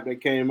calendar app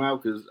that came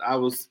out because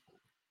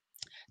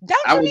Don't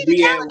I you would need a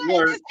be at calendar at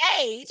work. this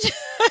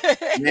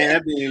Man, age?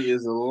 that thing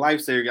is a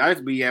lifesaver. I used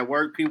to be at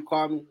work. People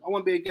call me. I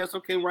want to be a guest.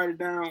 Okay, write it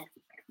down.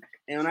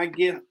 And when I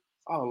get,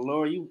 oh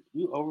Lord, you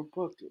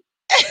overbooked it.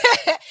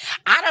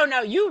 I don't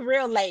know. You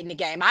real late in the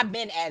game. I've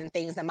been adding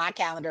things in my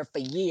calendar for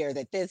years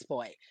at this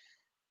point.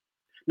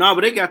 No,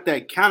 but they got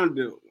that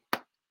calendar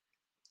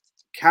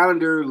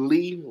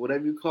leave,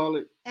 whatever you call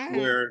it, Hmm.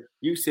 where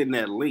you send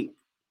that link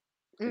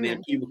and then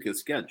Hmm. people can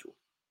schedule.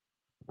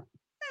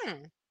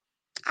 Hmm.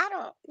 I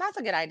don't. That's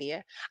a good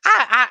idea.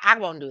 I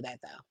won't do that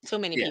though. Too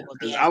many Yeah, people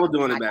be because I adding was to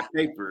doing my it by calendar.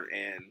 paper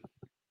and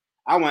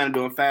I wound up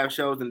doing 5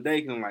 shows in a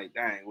day. And I'm like,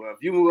 dang, well,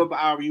 if you move up an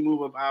hour, you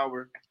move up an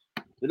hour.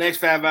 The next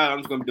 5 hours, I'm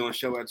just gonna be doing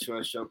show after show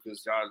after show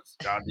because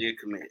y'all did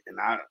commit, and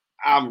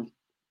I'm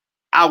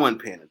I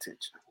wasn't paying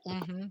attention.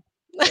 Hmm.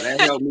 So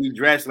that helped me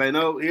dress. Like,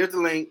 no, here's the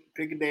link.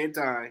 Pick a day and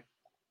time.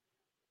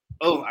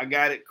 Oh, I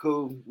got it.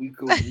 Cool. We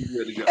cool. We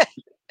good to go.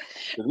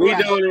 Cause me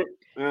Right. doing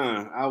it,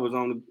 I was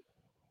on the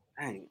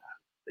dang.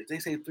 If they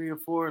say 3 or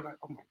 4, like,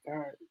 oh my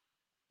god,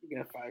 you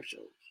got 5 shows.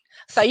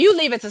 So you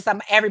leave it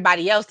to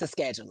everybody else to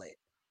schedule it.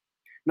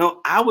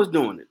 No, I was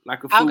doing it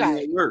like a fool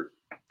Okay. at work.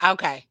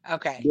 Okay.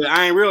 Okay. But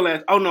I ain't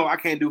realized, oh no, I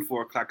can't do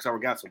 4 o'clock because I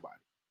already got somebody.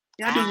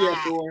 Yeah, I do you at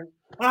Ah. 4.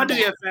 Oh, I do Yeah.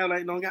 you at 5,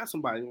 like, don't got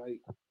somebody.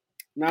 Like,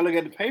 now I look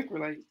at the paper,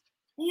 like,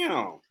 you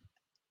know,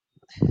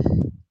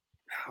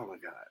 oh my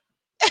God.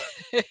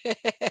 Oh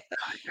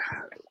my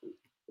God.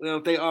 Well,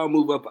 if they all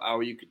move up an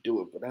hour, you could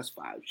do it, but that's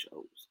 5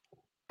 shows.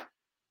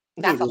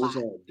 I can't That's a do this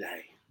lot. all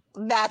day.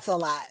 That's a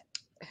lot.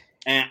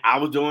 And I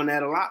was doing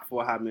that a lot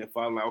for a hot minute.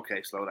 I'm like,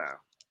 okay, slow down.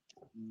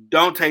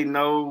 Don't take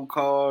no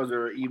calls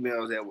or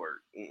emails at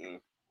work. Because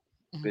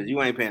Mhm.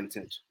 you ain't paying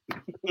attention.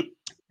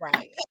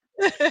 Right.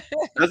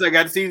 That's I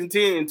got to season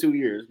 10 in 2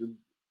 years.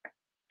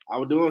 I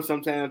was doing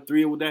sometimes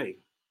 3 a day.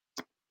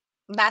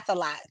 That's a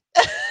lot.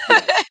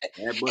 Yeah.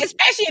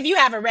 Especially if you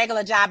have a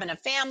regular job and a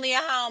family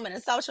at home and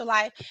a social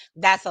life,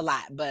 that's a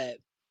lot. But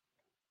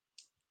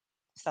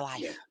it's a life.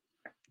 Yeah.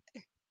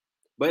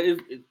 But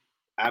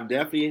I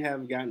definitely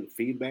have gotten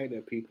feedback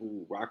that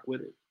people rock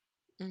with it.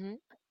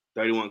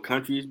 31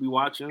 countries be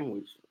watching,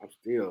 which I'm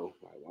still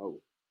like, whoa,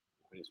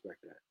 I didn't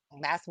expect that.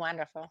 That's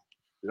wonderful.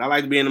 I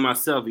like being to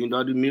myself, even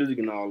though I do music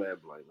and all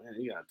that. But like,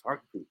 man, you gotta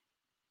talk to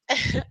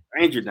people.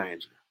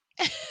 Danger.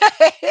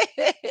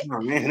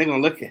 Oh man, they're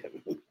gonna look at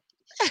me.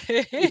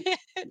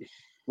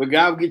 But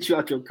God will get you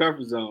out your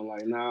comfort zone.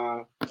 Like,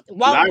 nah.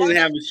 Well, I didn't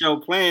have a show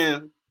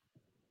planned.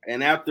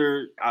 And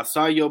after I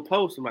saw your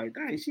post, I'm like,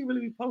 dang, she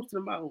really be posting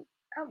about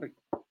having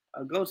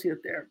a go see a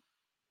therapist.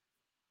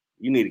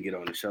 You need to get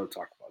on the show,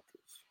 talk about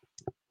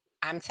this.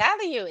 I'm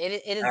telling you,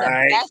 it is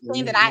the best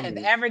thing that I have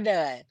ever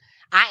done.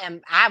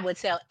 I would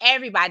tell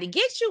everybody,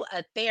 get you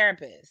a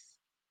therapist.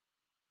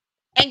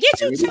 And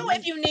get you two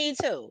if you need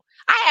to.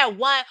 I had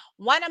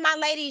one of my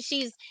ladies,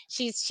 she's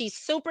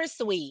super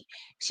sweet.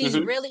 She's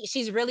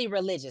really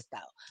religious though.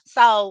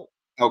 So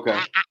okay.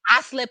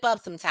 I slip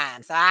up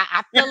sometimes. So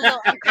I feel a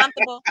little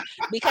uncomfortable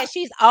because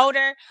she's older.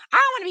 I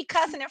don't want to be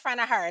cussing in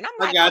front of her. And I'm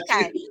like,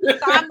 okay. So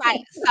I'm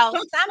like, so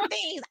some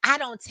things I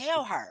don't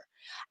tell her.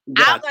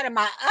 I'll go to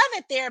my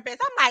other therapist.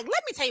 I'm like,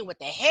 let me tell you what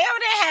the hell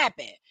that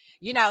happened.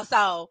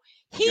 So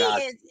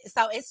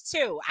so it's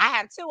two. I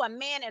have two, a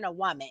man and a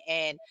woman.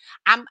 And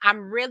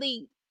I'm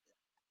really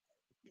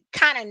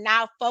kind of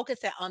now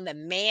focusing on the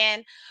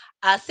man,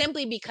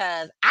 simply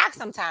because I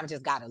sometimes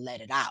just gotta let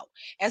it out.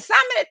 And some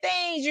of the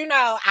things,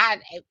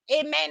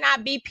 it may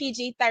not be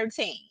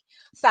PG-13.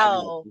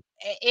 So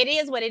it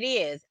is what it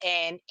is,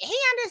 and he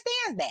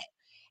understands that.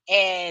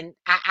 And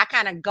I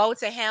kind of go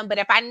to him, but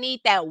if I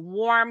need that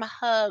warm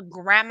hug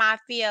grandma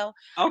feel,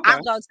 I'll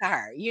go to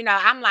her.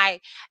 I'm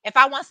like, if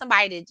I want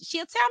somebody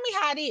she'll tell me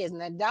how it is.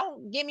 Now,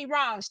 don't get me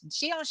wrong,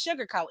 she don't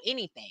sugarcoat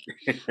anything.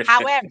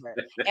 However,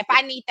 if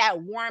I need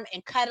that warm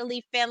and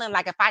cuddly feeling,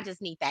 like if I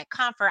just need that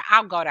comfort,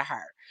 I'll go to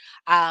her.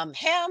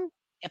 Him,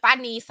 if I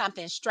need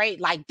something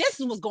straight, like this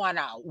is what's going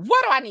on,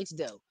 what do I need to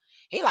do?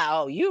 He like,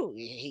 oh, you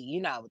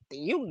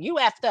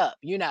effed up,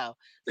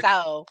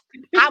 So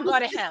I'll go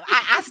to him.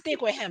 I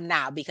stick with him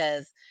now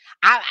because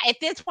at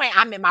this point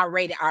I'm in my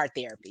rated R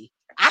therapy.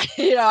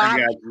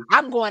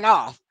 I'm going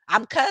off.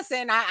 I'm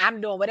cussing.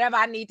 I'm doing whatever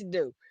I need to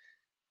do.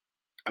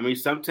 I mean,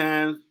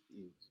 sometimes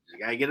you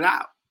gotta get it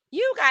out.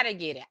 You gotta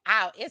get it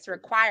out. It's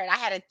required. I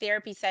had a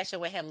therapy session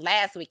with him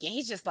last week, and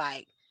he's just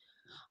like,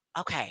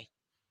 okay,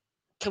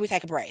 can we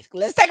take a break?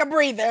 Let's take a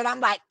breather. And I'm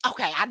like,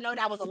 okay, I know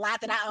that was a lot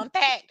that I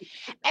unpacked.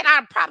 And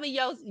I probably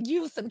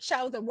used some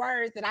chosen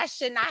words that I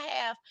should not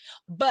have.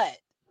 But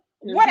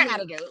what I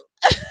gotta do?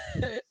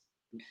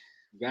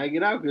 You gotta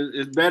get out, because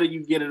it's better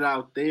you get it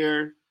out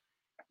there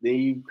than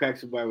you crack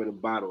somebody with a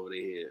bottle of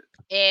their head.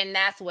 And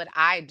that's what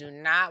I do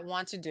not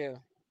want to do.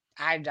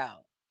 I don't.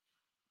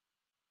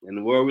 In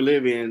the world we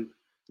live in,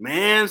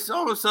 man,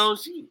 so-and-so,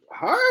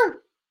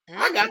 her?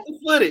 I got the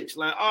footage.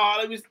 Like,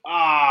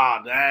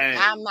 dang.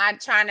 I'm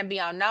not trying to be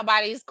on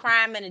nobody's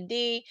crime in a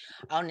D,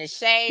 on the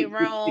shade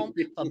room,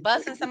 for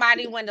busting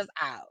somebody's windows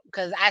out.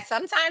 Because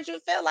sometimes you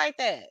feel like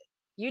that.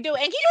 You do.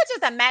 And can you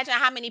just imagine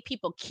how many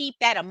people keep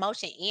that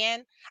emotion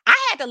in? I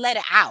had to let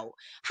it out.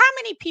 How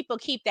many people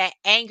keep that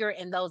anger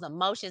and those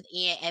emotions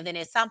in, and then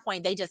at some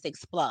point they just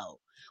explode?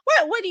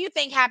 What do you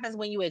think happens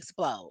when you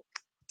explode?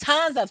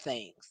 Tons of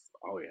things.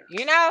 Oh, yeah.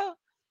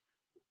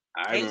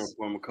 I remember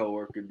when my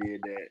coworker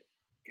did that.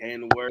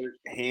 Came to work,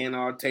 hand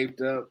all taped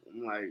up.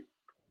 I'm like,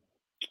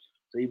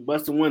 so he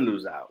busting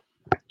windows out.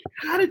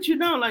 How did you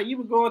know? Like, you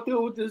were going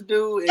through with this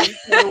dude,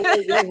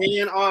 and your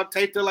hand all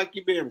taped up like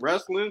you been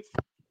wrestling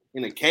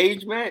in a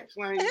cage match.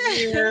 Like,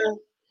 yeah,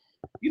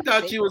 you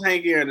thought you was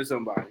hanging out to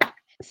somebody.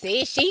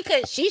 See, she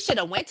should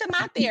have went to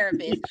my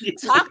therapist,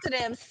 talked to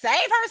them,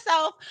 saved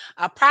herself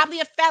probably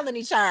a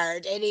felony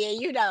charge, and then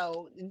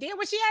did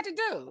what she had to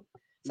do.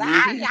 So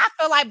I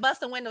feel like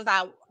busting windows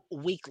out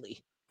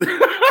weekly.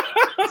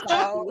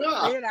 So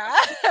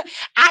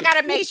I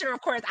gotta make sure,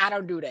 of course, I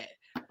don't do that.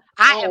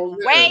 I am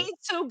way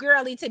too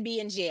girly to be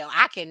in jail.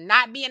 I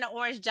cannot be in an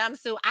orange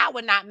jumpsuit. I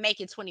would not make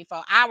it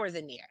 24 hours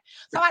in there.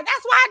 So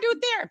that's why I do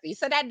therapy,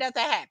 so that doesn't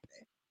happen.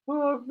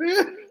 Oh,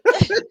 man.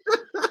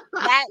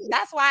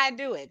 That's why I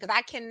do it, because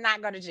I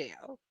cannot go to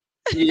jail.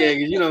 Yeah,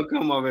 because you don't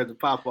come over at the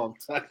pop-off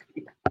time.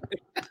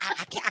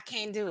 I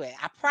can't do it.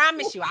 I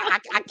promise you, I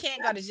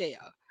can't go to jail.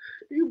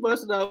 You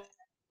busted out.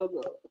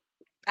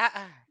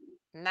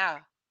 No.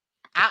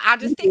 I'll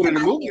just stick to my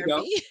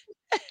therapy.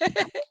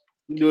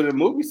 You do it in a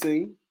movie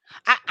scene.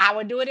 I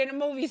would do it in a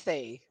movie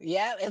scene.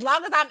 Yeah. As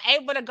long as I'm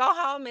able to go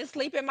home and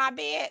sleep in my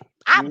bed,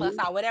 I bust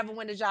out whatever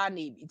windows y'all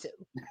need me to.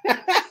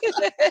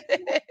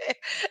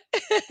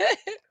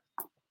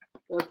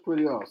 That's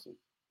pretty awesome.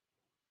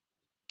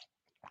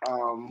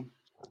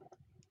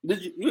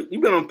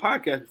 You've been on a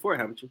podcast before,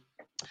 haven't you?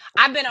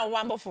 I've been on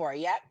one before,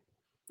 yep.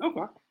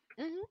 Okay.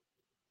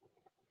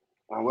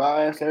 Well,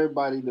 I'll ask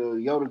everybody the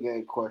Yoda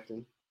Gang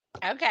question.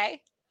 Okay.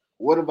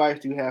 What advice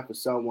do you have for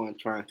someone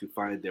trying to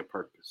find their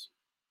purpose?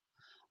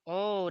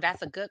 Oh,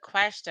 that's a good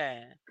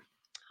question.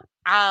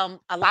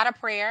 A lot of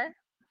prayer.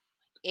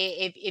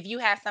 If you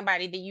have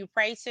somebody that you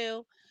pray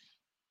to,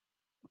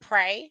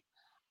 pray.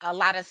 A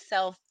lot of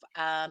self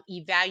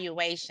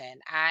evaluation.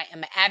 I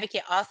am an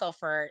advocate also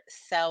for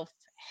self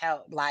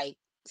help, like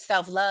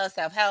self love,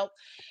 self help.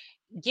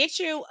 Get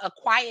you a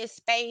quiet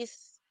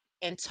space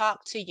and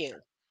talk to you.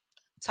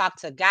 Talk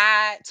to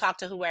God, talk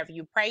to whoever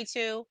you pray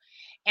to,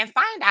 and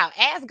find out.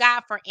 Ask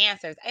God for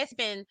answers. It's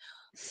been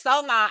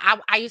so long.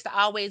 I used to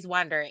always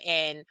wonder,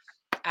 and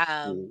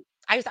Mhm.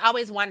 I used to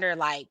always wonder,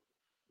 like,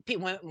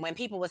 when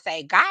people would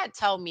say, God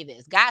told me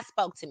this, God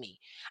spoke to me.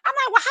 I'm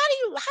like, well,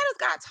 how does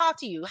God talk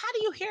to you? How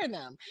do you hear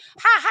them?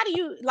 How do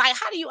you, like,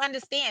 how do you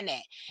understand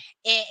that?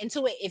 And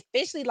until it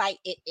officially, like,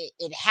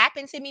 it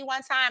happened to me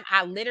one time.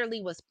 I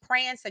literally was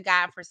praying to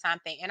God for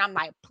something, and I'm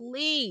like,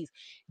 please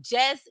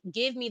just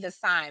give me the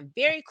sign,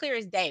 very clear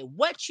as day,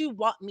 what you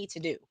want me to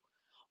do.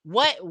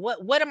 What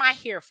am I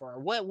here for?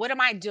 What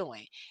am I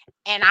doing?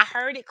 And I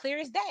heard it clear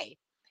as day.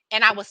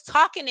 And I was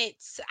talking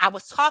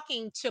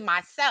to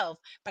myself,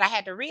 but I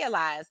had to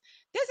realize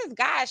this is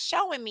God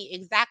showing me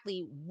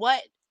exactly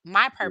what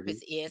my Mhm. purpose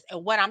is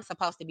and what I'm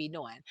supposed to be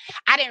doing.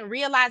 I didn't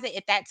realize it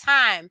at that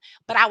time,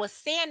 but I was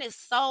saying it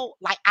so,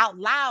 like, out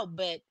loud,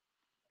 but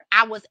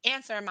I was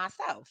answering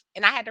myself.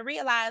 And I had to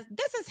realize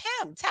this is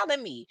him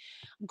telling me,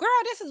 girl,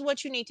 this is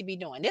what you need to be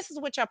doing. This is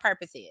what your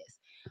purpose is.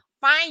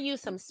 Find you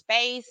some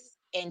space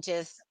and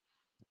just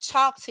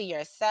talk to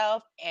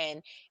yourself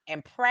and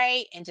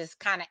pray and just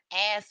kind of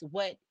ask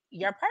what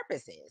your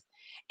purpose is.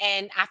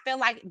 And I feel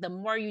like the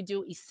more you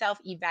do self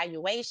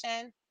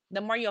evaluation, the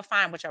more you'll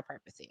find what your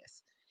purpose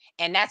is.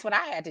 And that's what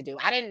I had to do.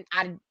 I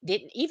didn't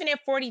even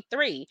at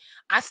 43,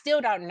 I still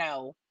don't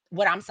know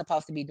what I'm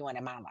supposed to be doing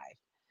in my life.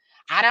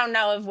 I don't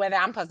know if whether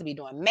I'm supposed to be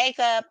doing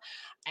makeup.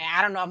 And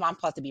I don't know if I'm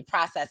supposed to be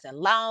processing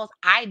loans.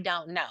 I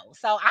don't know.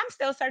 So I'm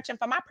still searching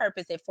for my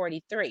purpose at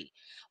 43.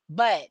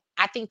 But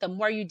I think the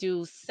more you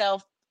do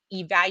self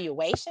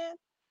evaluation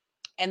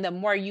and the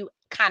more you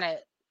kind of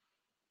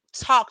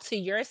talk to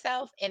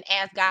yourself and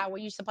ask God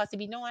what you're supposed to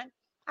be doing,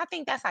 I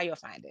think that's how you'll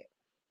find it.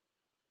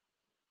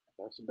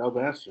 That's a dope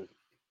answer.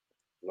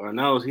 Lord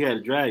knows he had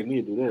to drag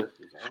me to do this.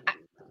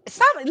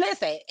 I,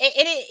 listen,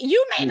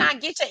 you may not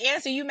get your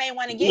answer you may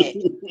want to get,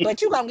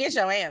 but you're going to get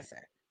your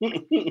answer.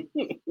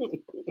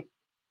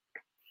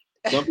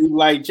 Some people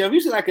like, Jeff, you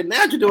seem like a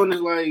natural doing this.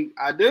 Like,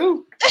 I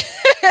do.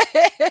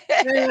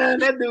 Man,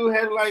 that dude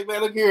had like,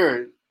 man, look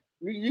here.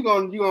 You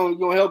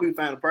gonna help me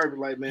find a purpose.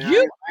 Like, man,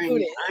 You I do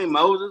ain't, I ain't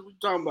Moses. What you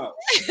talking about?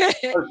 this.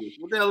 Purpose.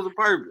 What the hell is a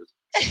purpose?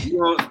 You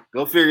gonna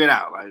go figure it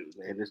out. Like,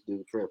 man, this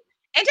dude tripping.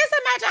 And just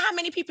imagine how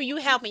many people you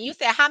helping. You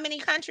said how many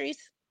countries?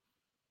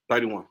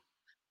 31.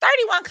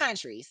 31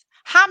 countries.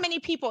 How many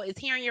people is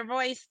hearing your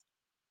voice?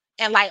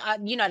 And, like,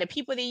 the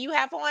people that you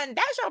have on,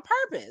 that's your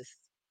purpose.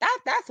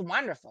 That's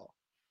wonderful.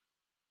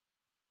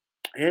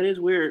 It is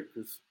weird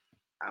because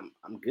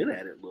I'm good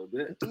at it a little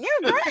bit.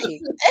 You're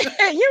great.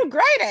 You're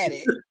great at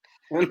it.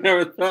 I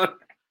never thought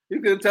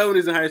you could tell when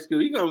he's in high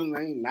school. You gonna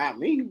like, not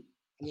me.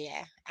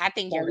 Yeah, I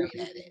think you're great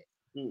at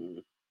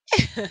Mm.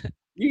 it.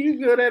 You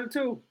good at it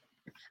too.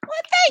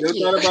 Well, You thank ever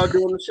you. thought about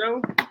doing the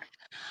show?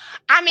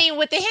 I mean,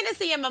 with the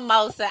Hennessy and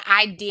mimosa,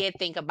 I did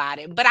think about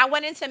it, but I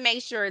wanted to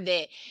make sure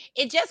that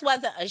it just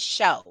wasn't a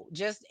show.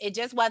 It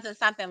just wasn't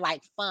something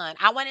like fun.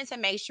 I wanted to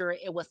make sure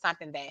it was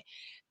something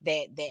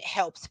that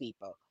helps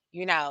people.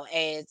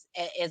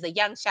 As a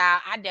young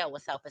child, I dealt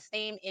with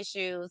self-esteem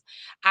issues.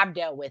 I've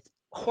dealt with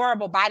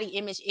horrible body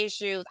image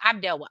issues.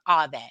 I've dealt with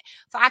all that.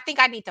 So I think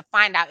I need to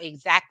find out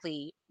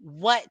exactly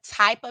what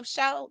type of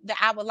show that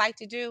I would like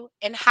to do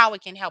and how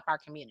it can help our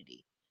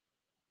community.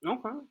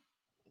 Okay.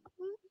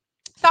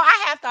 So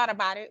I have thought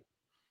about it.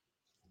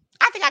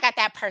 I think I got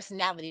that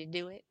personality to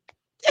do it.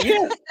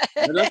 Yeah.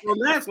 That's what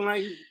I'm asking.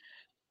 Like,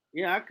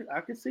 yeah,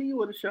 I could see you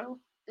with a show.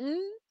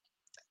 Mm,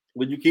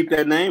 Would you keep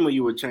that name or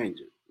you would change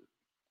it?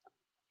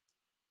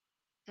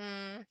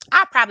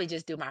 I'll probably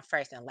just do my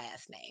first and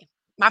last name.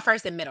 My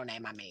first and middle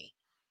name, I mean.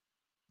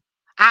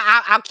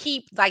 I'll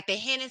keep, like, the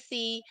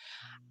Hennessy.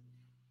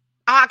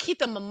 I'll keep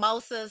the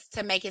mimosas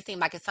to make it seem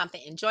like it's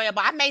something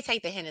enjoyable. I may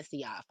take the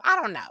Hennessy off.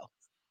 I don't know.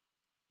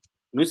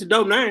 It's a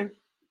dope name.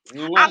 I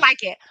ain't gonna I lie.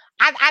 like it.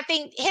 I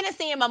think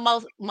Hennessy and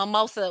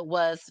Mimosa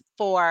was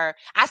for.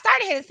 I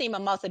started Hennessy and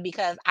Mimosa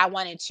because I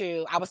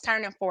was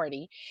turning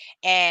 40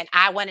 and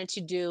I wanted to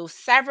do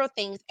several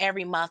things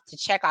every month to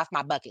check off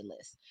my bucket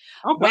list.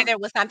 Okay. Whether it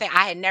was something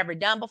I had never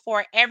done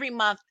before, every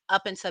month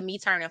up until me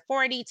turning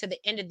 40 to the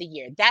end of the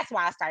year. That's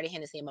why I started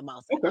Hennessy and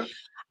Mimosa. Okay.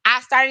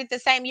 I started the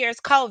same year as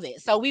COVID.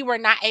 So we were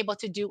not able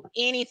to do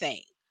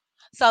anything.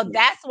 So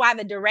that's why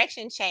the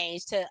direction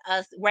changed to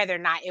us, whether or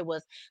not it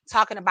was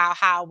talking about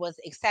how I was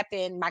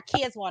accepting my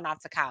kids going off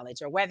to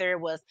college, or whether it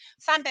was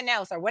something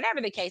else, or whatever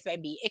the case may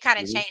be. It kind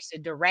of Mhm. changed the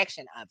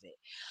direction of it.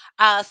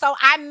 So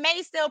I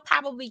may still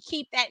probably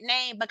keep that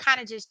name, but kind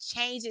of just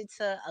change it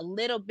to a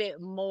little bit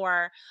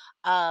more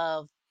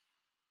of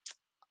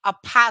a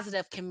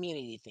positive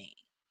community thing.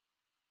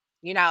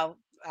 You know,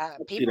 I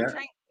see people that.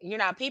 drink.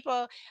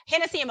 People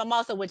Hennessy and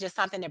mimosa was just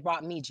something that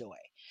brought me joy.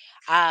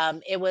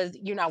 It was,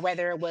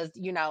 whether it was,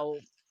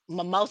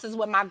 mimosas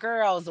with my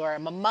girls or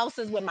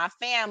mimosas with my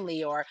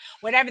family or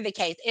whatever the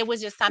case. It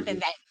was just something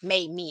Mhm. that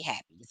made me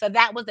happy. So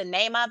that was the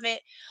name of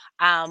it.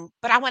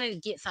 But I wanted to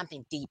get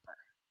something deeper.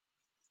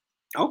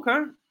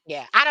 Okay.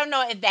 Yeah. I don't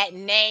know if that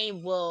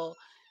name will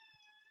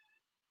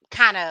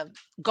kind of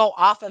go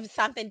off of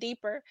something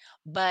deeper,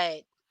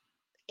 but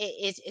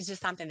it's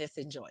just something that's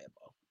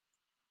enjoyable.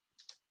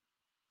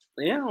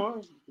 Yeah,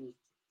 well,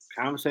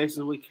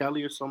 conversations with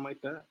Kellee or something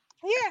like that.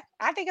 Yeah,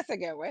 I think it's a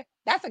good one.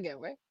 That's a good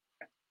one.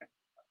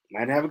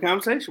 Might have a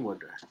conversation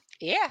with her.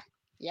 Yeah.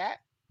 Yeah.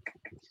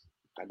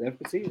 I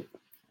definitely see it.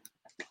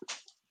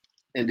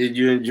 And did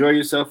you enjoy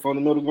yourself on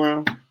the middle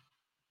ground?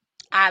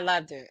 I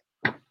loved it.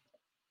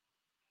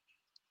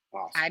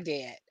 Awesome. I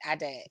did. I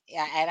did.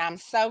 Yeah, and I'm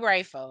so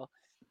grateful.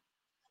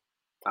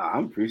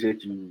 I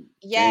appreciate you saying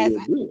Yes,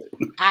 you'll do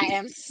it. I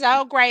am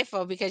so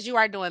grateful because you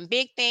are doing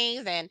big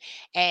things and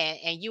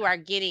you are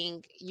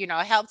getting,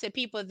 help to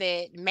people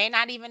that may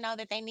not even know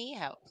that they need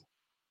help.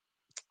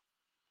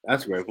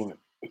 That's a great point.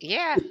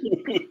 Yeah.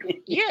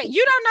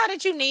 You don't know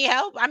that you need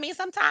help. I mean,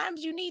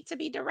 sometimes you need to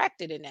be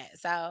directed in that.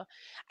 So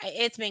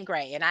it's been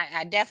great. And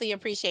I definitely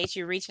appreciate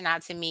you reaching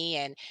out to me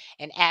and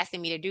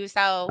asking me to do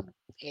so.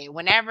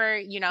 Whenever,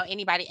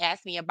 anybody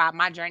asks me about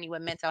my journey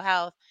with mental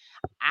health,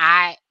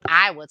 I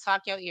will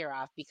talk your ear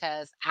off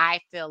because I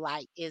feel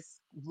like it's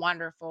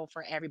wonderful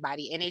for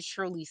everybody and it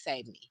truly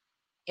saved me.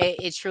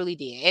 It truly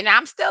did. And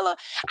I'm still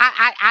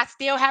I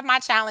still have my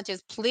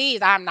challenges.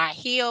 Please, I'm not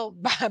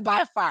healed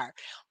by far.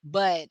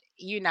 But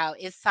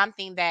it's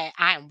something that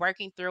I am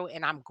working through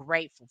and I'm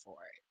grateful for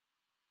it.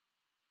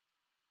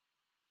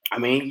 I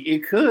mean,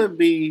 it could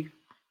be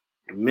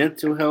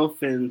mental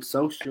health and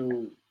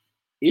social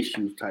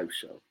issues type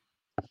show.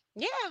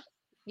 Yeah.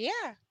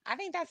 Yeah. I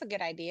think that's a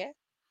good idea.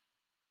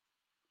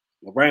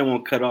 My brain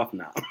won't cut off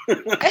now. Yeah,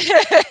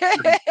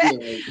 I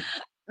think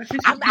I'm, she's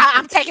I-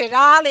 I'm taking it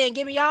all in.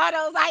 Give me all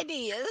those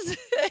ideas.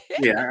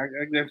 yeah, I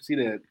can never see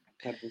that.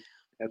 Have to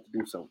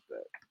do something with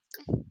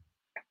that.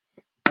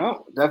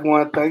 Well, definitely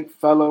want to thank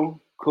fellow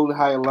Cooley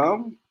High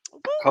Alum,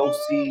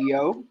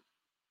 co-CEO,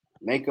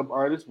 makeup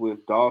artist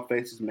with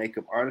DollFaces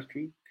Makeup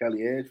Artistry,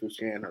 Kellee Edge, for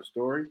sharing her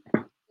story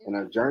and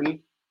her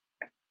journey.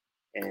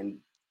 And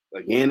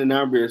again, the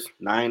number is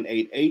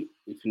 988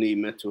 if you need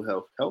mental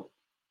health help.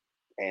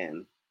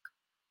 And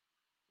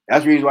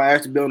that's the reason why I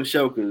asked her to be on the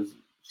show because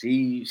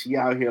she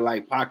out here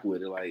like Pac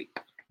with it. Like,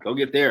 go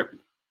get therapy.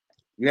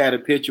 You had a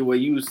picture where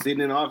you was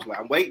sitting in the office like,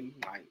 I'm waiting.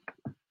 Like,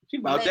 she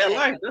about that Listen,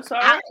 life. That's all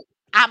I, right.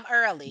 I'm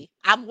early.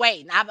 I'm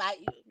waiting.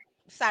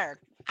 Sir,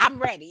 I'm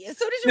ready. As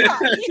soon as you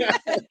call me.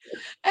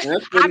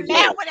 That's pretty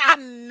dope.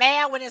 I'm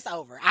mad when it's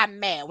over. I'm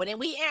mad. When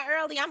we end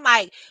early, I'm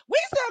like, we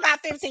still got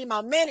 15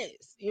 more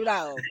minutes.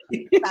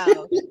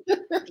 So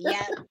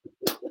yeah,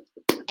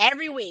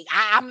 every week.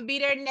 I'm gonna be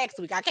there next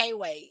week. I can't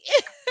wait.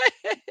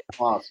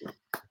 Awesome.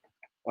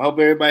 I hope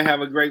everybody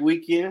have a great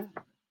weekend.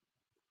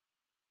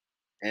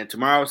 And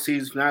tomorrow's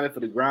season finale for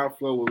the ground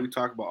floor where we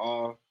talk about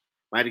all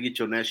might get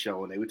your next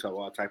show and then we talk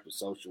about all type of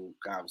social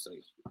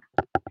conversations.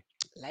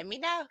 Let me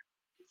know.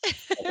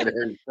 On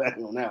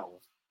that one.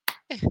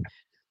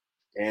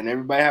 And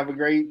everybody have a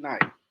great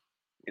night.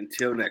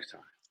 Until next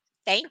time.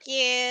 Thank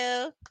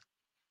you.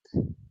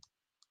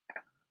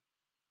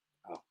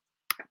 Oh,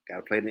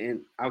 gotta play the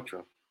end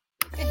outro.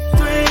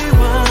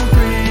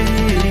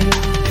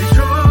 313